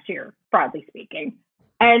good last year, broadly speaking.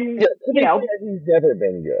 And, he's never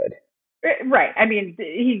been good. Right. I mean,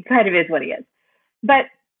 he kind of is what he is. But,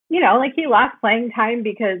 he lost playing time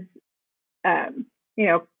because,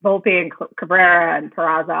 Volpe and Cabrera and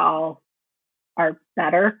Peraza all are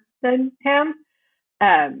better than him.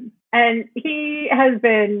 And he has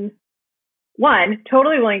been, one,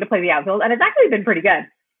 totally willing to play the outfield, and has actually been pretty good.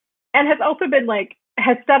 And has also been,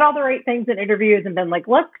 has said all the right things in interviews and been like,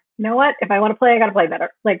 look, you know what? If I want to play, I got to play better.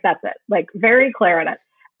 That's it. Very clear on it.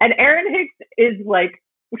 And Aaron Hicks is,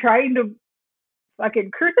 trying to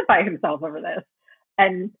fucking crucify himself over this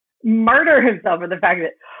and martyr himself for the fact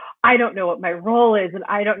that I don't know what my role is and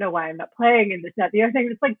I don't know why I'm not playing and this, that, the other thing.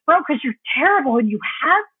 It's like, bro, because you're terrible and you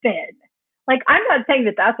have been. I'm not saying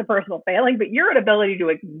that that's a personal failing, but your inability to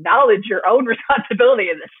acknowledge your own responsibility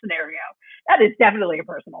in this scenario, that is definitely a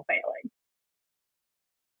personal failing.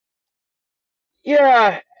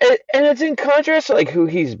 Yeah, and it's in contrast to, who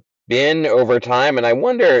he's been over time, and I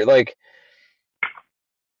wonder,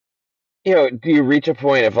 do you reach a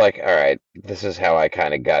point of, all right, this is how I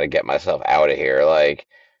kind of got to get myself out of here,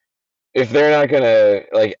 if they're not gonna,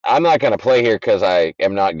 I'm not gonna play here because I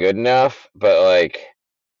am not good enough, but,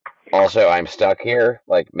 also I'm stuck here,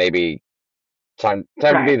 maybe time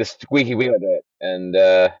to be the squeaky wheel a bit, and,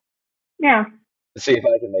 see if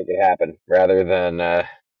I can make it happen, rather than,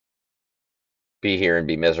 be here and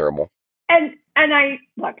be miserable. And I'm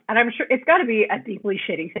sure it's got to be a deeply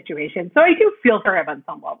shitty situation. So I do feel for him on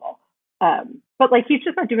some level. But he's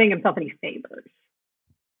just not doing himself any favors.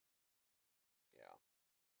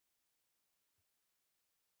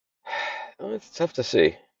 Yeah. Well, it's tough to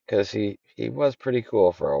see because he was pretty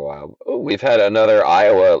cool for a while. Oh, we've had another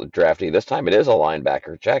Iowa draftee. This time it is a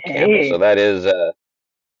linebacker, Jack Campbell. So that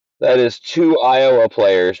is 2 Iowa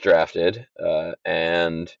players drafted,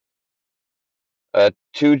 and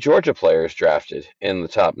 2 Georgia players drafted in the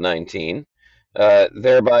top 19,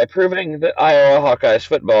 thereby proving that Iowa Hawkeyes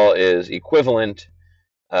football is equivalent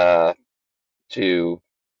to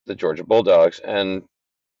the Georgia Bulldogs, and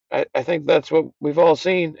I think that's what we've all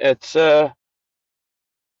seen. It's only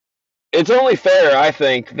fair, I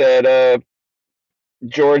think, that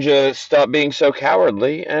Georgia stop being so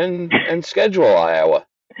cowardly and schedule Iowa.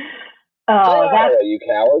 Oh, Iowa, you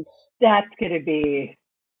cowards! That's gonna be.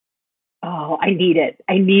 Oh, I need it.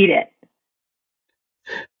 I need it.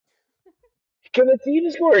 Can a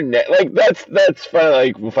team score that's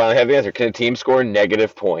finally we'll finally have the answer. Can a team score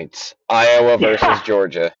negative points? Iowa versus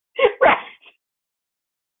Georgia. Right.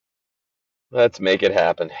 Let's make it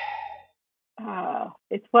happen. Oh,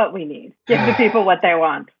 it's what we need. Give the people what they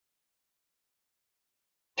want.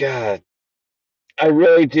 God, I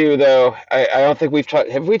really do though. I don't think we've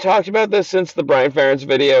talked. Have we talked about this since the Brian Ferentz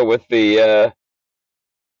video with the?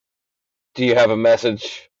 Do you have a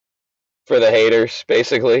message for the haters?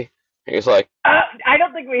 Basically, he's like, I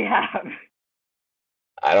don't think we have.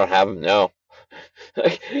 I don't have them. No.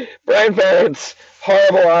 Brian Ferentz,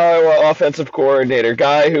 horrible Iowa offensive coordinator,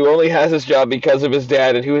 guy who only has his job because of his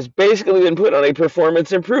dad, and who has basically been put on a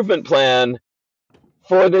performance improvement plan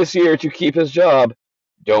for this year to keep his job.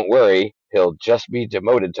 Don't worry, he'll just be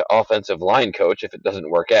demoted to offensive line coach if it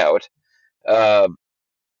doesn't work out. Uh,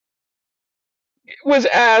 was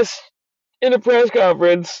asked in a press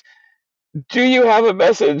conference, do you have a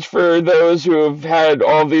message for those who have had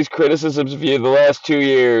all these criticisms of you the last 2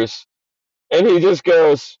 years? And he just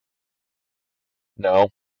goes, no,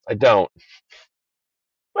 I don't.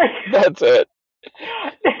 Like, that's it.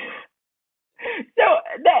 So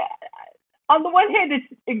on the one hand, it's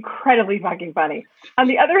incredibly fucking funny. On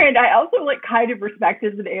the other hand, I also like kind of respect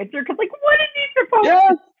his answer because, like, what is he supposed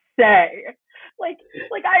to say? Like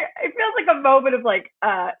it feels like a moment of like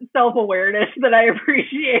self-awareness that I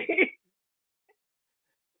appreciate.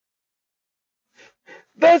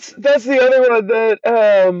 That's the other one that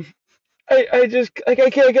I just like I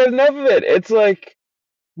can't get enough of it. It's like,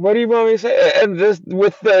 what do you want me to say? And this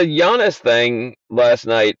with the Giannis thing last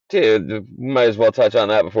night too. Might as well touch on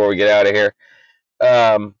that before we get out of here.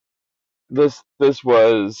 This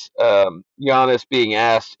was Giannis being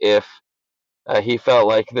asked if he felt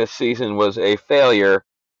like this season was a failure.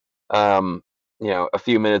 A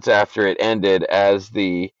few minutes after it ended, as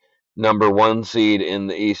the number 1 seed in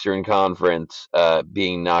the Eastern Conference,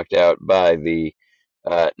 being knocked out by the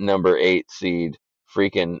number 8 seed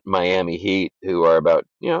freaking Miami Heat, who are about,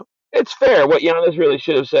 it's fair. What Giannis really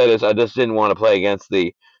should have said is, I just didn't want to play against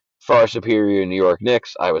the far superior New York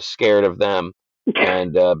Knicks. I was scared of them,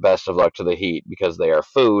 and best of luck to the Heat because they are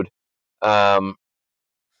food. But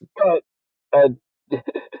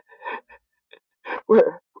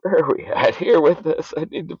where are we at here with this? I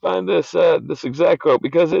need to find this exact quote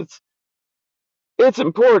because it's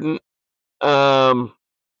important.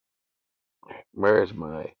 Where's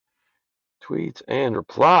my tweets and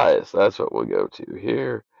replies? That's what we'll go to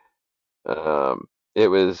here. It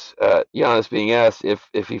was Giannis being asked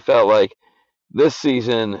if he felt like this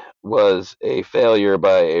season was a failure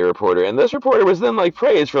by a reporter, and this reporter was then like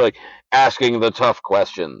praised for like asking the tough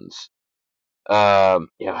questions. How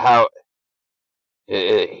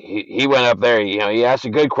he went up there. He asked a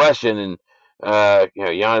good question, and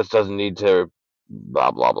Giannis doesn't need to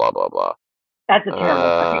blah blah blah blah blah. That's a terrible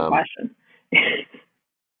fucking question.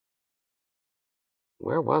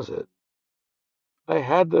 Where was it? I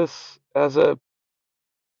had this as a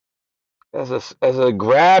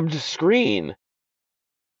grabbed screen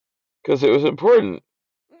because it was important.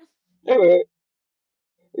 Anyway,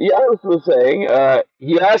 Giannis was saying,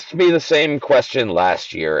 he asked me the same question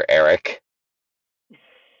last year, Eric.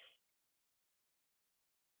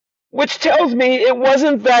 Which tells me it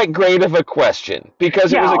wasn't that great of a question,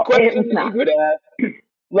 because it was a question that you could ask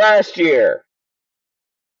last year.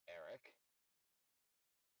 Eric.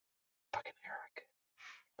 Fucking Eric.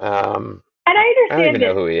 And I understand. I don't even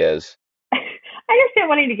know who he is. I understand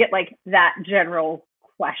wanting to get like that general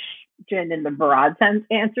question in the broad sense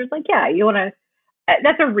answers. Like, yeah, you want to.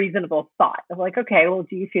 That's a reasonable thought of like, okay, well,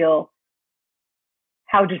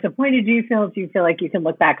 how disappointed do you feel? Do you feel like you can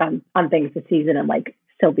look back on things this season and like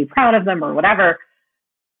still be proud of them or whatever?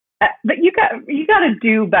 But you got to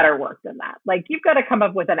do better work than that. Like, you've got to come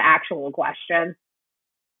up with an actual question.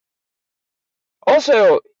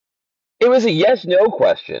 Also, it was a yes/no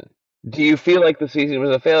question. Do you feel like the season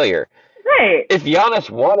was a failure? Right. If Giannis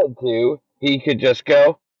wanted to, he could just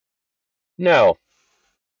go, no.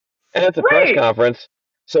 And it's a press conference,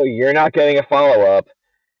 so you're not getting a follow-up.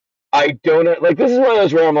 I don't like. This is one of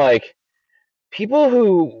those where I'm like, people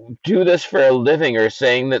who do this for a living are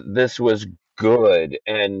saying that this was good,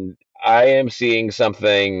 and I am seeing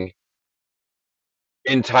something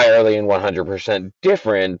entirely and 100%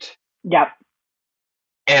 different. Yep.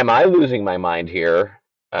 Am I losing my mind here?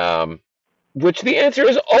 Which the answer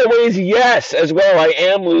is always yes as well. I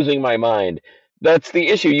am losing my mind. That's the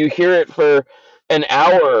issue. You hear it for an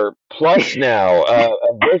hour plus now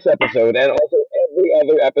of this episode, and also every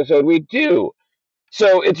other episode we do.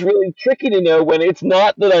 So it's really tricky to know when it's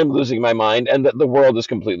not that I'm losing my mind and that the world is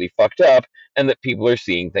completely fucked up and that people are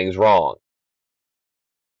seeing things wrong.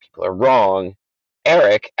 People are wrong.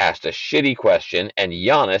 Eric asked a shitty question, and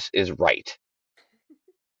Giannis is right.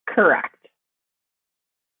 Correct.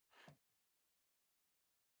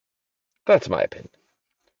 That's my opinion.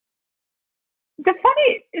 The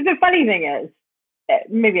funny thing is,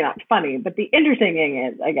 maybe not funny, but the interesting thing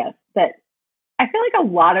is, I guess, that I feel like a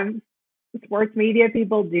lot of sports media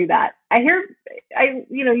people do that. You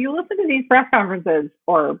listen to these press conferences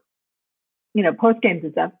or, post games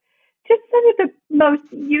and stuff, just some of the most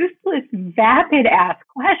useless, vapid ass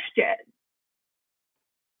questions.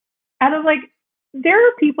 And I'm like, there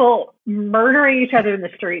are people murdering each other in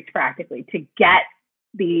the streets practically to get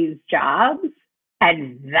these jobs,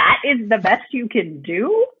 and that is the best you can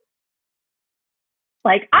do?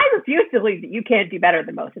 Like, I refuse to believe that you can't do better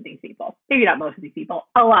than most of these people. Maybe not most of these people,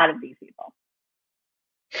 a lot of these people.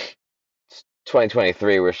 It's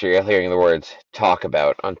 2023, we're sure hearing the words "talk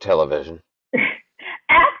about" on television.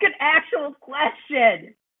 Ask an actual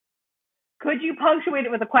question. Could you punctuate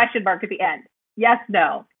it with a question mark at the end? Yes,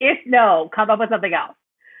 no. If no, come up with something else.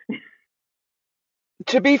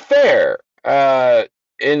 To be fair,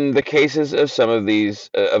 in the cases of some of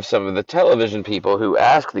the television people who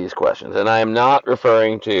ask these questions, and I am not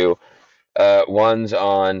referring to ones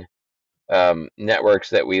on networks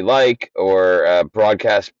that we like or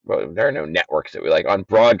broadcast. Well, there are no networks that we like. On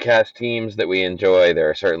broadcast teams that we enjoy, there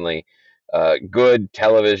are certainly good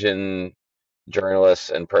television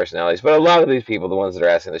journalists and personalities. But a lot of these people, the ones that are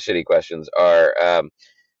asking the shitty questions, are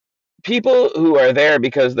people who are there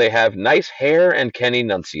because they have nice hair and can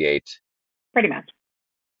enunciate. Pretty much.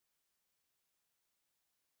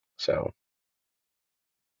 So,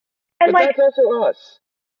 and but that's also us.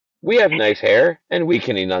 We have nice hair and we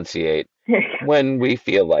can enunciate when we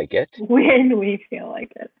feel like it. When we feel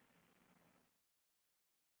like it.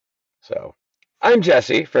 So, I'm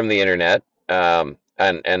Jesse from the internet, and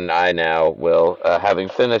I now will, having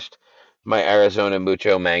finished my Arizona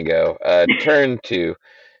Mucho Mango, turn to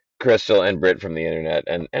Crystal and Britt from the internet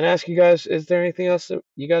and ask you guys, is there anything else that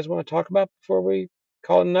you guys want to talk about before we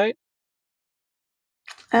call it a night?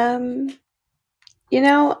 I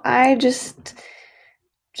just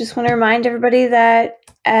want to remind everybody that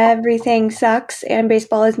everything sucks and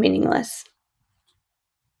baseball is meaningless.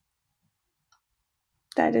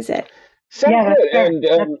 That is it. Sounds good. And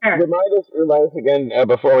remind us again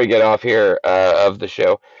before we get off here of the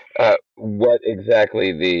show, what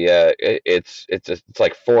exactly it's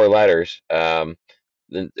like 4 letters.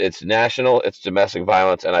 It's national, it's domestic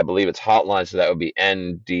violence, and I believe it's hotline, so that would be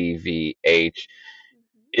NDVH.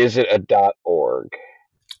 Is it a .org?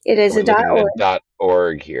 It is We're looking .org. at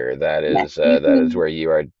 .org here. That is is where you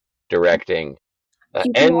are directing.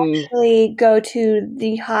 You can actually go to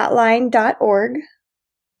the hotline.org.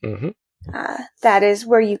 Mm-hmm. That is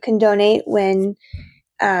where you can donate when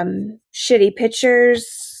shitty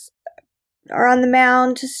pitchers are on the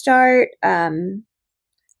mound to start.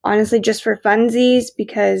 Honestly, just for funsies,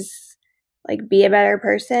 because be a better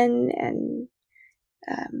person and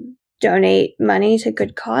donate money to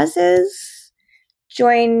good causes.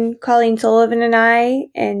 Join Colleen Sullivan and I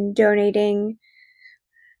in donating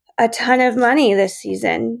a ton of money this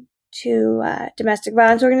season to domestic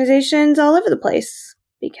violence organizations all over the place,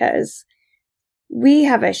 because we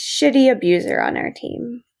have a shitty abuser on our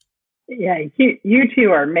team. Yeah, you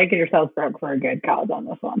two are making yourselves broke for a good cause on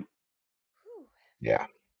this one. Yeah.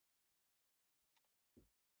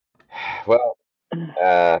 Well,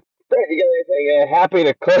 Brett, you got anything happy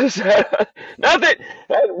to close out? Not that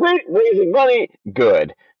raising money,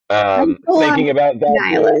 good. Thinking about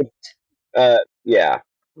that, yeah.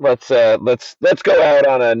 Let's go out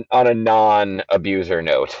on a non-abuser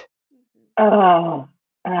note. Oh,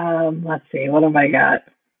 let's see. What have I got?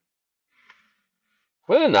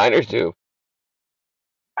 What do the Niners do?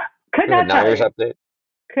 Could not tell Niners you. Update?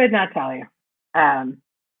 Could not tell you.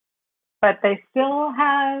 But they still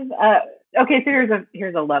have. Okay, so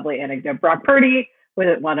here's a lovely anecdote. Brock Purdy was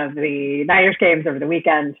at one of the Niners games over the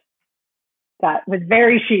weekend. That was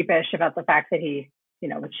very sheepish about the fact that he,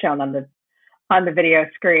 was shown on the video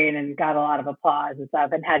screen and got a lot of applause and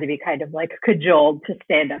stuff, and had to be kind of like cajoled to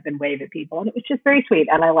stand up and wave at people, and it was just very sweet,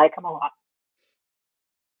 and I like him a lot.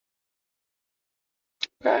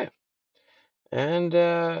 Okay. And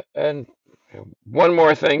one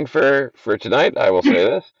more thing for tonight, I will say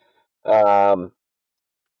this.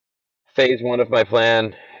 Phase 1 of my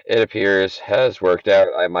plan, it appears, has worked out.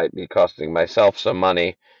 I might be costing myself some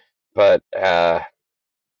money, but the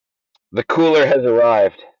cooler has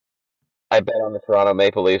arrived. I bet on the Toronto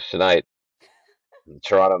Maple Leafs tonight. The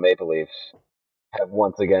Toronto Maple Leafs have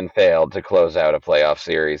once again failed to close out a playoff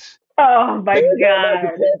series. Oh my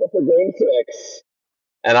God! For Game 6.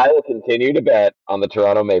 And I will continue to bet on the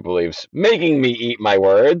Toronto Maple Leafs, making me eat my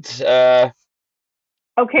words. Okay,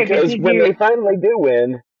 because when they finally do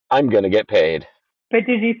win, I'm going to get paid. But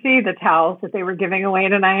did you see the towels that they were giving away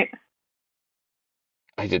tonight?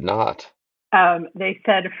 I did not. They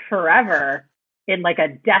said forever in like a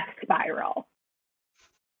death spiral.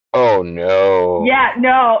 Oh no. Yeah,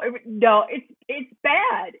 no, it's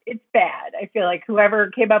bad. It's bad. I feel like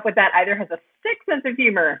whoever came up with that either has a sick sense of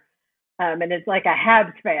humor, and it's like a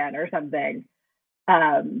Habs fan or something,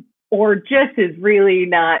 or just is really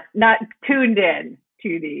not tuned in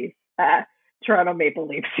to the Toronto Maple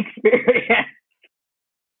Leafs experience.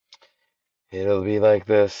 It'll be like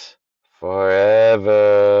this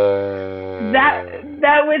forever.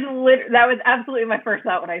 That was absolutely my first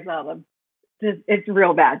thought when I saw them. It's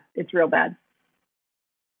real bad. It's real bad.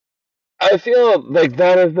 I feel like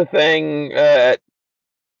that is the thing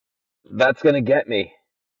that's going to get me.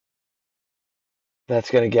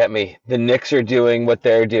 That's going to get me. The Knicks are doing what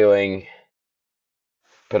they're doing,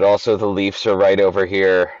 but also the Leafs are right over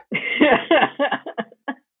here.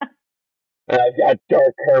 And I've got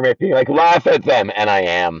Dark Kermit being like, laugh at them, and I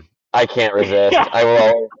am. I can't resist. I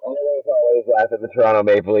will always laugh at the Toronto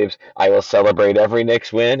Maple Leafs. I will celebrate every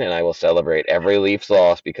Knicks win, and I will celebrate every Leafs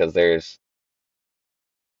loss, because there's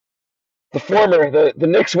the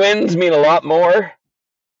Knicks wins mean a lot more,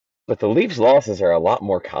 but the Leafs losses are a lot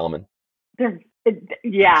more common.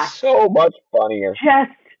 Yeah. So much funnier.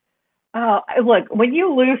 Look, when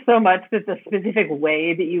you lose so much that's a specific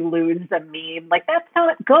way that you lose a meme, like, that's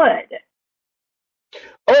not good.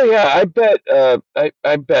 Oh yeah, I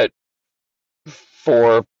bet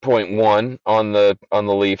 4.1 on the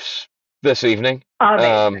Leafs this evening.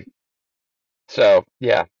 So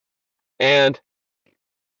yeah, and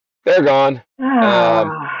they're gone. They're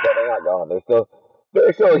not gone.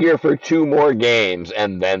 They're still here for 2 more games,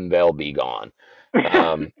 and then they'll be gone.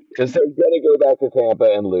 Because they're gonna go back to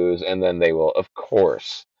Tampa and lose, and then they will, of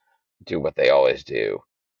course, do what they always do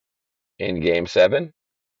in Game 7.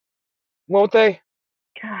 Won't they?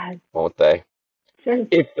 God. Won't they? Sure.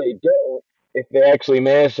 If they don't, if they actually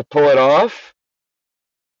manage to pull it off,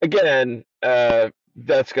 again,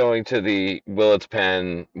 that's going to the Willits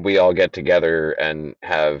Pen. We all get together and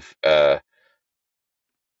have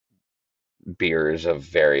beers of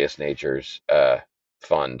various natures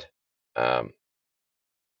fund.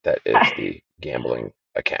 That is the gambling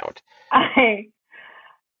account.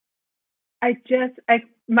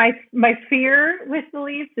 My fear with the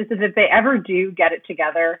Leafs is that if they ever do get it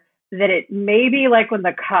together, that it may be like when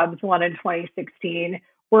the Cubs won in 2016,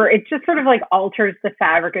 where it just sort of like alters the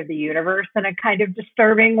fabric of the universe in a kind of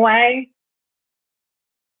disturbing way.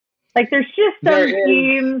 Like, there's just some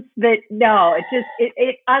teams that, no,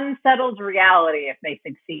 it unsettles reality if they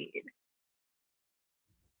succeed.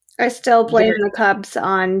 I still blame the Cubs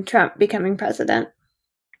on Trump becoming president.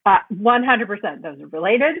 100%. Those are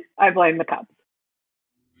related. I blame the Cubs.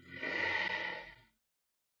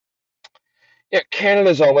 Yeah,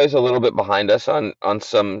 Canada's always a little bit behind us on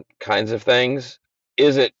some kinds of things.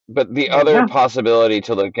 But the other possibility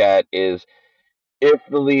to look at is, if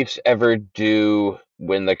the Leafs ever do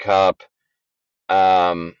win the Cup,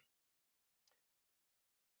 one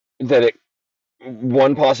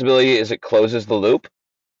possibility is it closes the loop.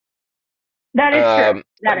 That is true.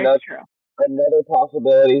 That is true. Another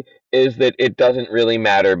possibility is that it doesn't really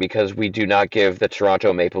matter, because we do not give the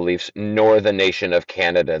Toronto Maple Leafs nor the nation of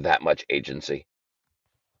Canada that much agency.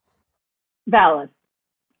 Valid.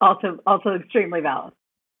 Also extremely valid.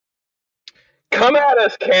 Come at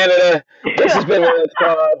us, Canada! This has been Willits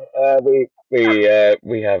Pod.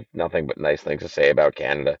 We have nothing but nice things to say about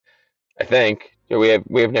Canada. I think we have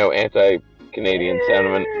no anti-Canadian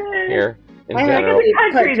sentiment here in general. As a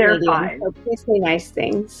country, they're fine. So please say nice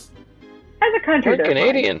things. As a country, they're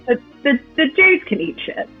Canadian. Fine. The Jays can eat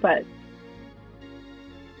shit, but...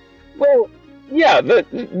 Well, yeah, the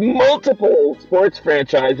multiple sports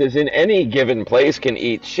franchises in any given place can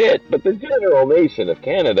eat shit, but the general nation of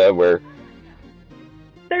Canada, where...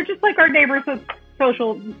 They're just like our neighbors with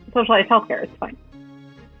socialized healthcare. It's fine.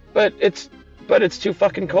 But it's too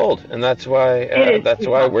fucking cold, and that's why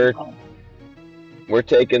we're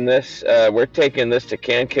taking this to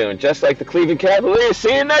Cancun, just like the Cleveland Cavaliers.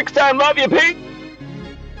 See you next time. Love you, Pete.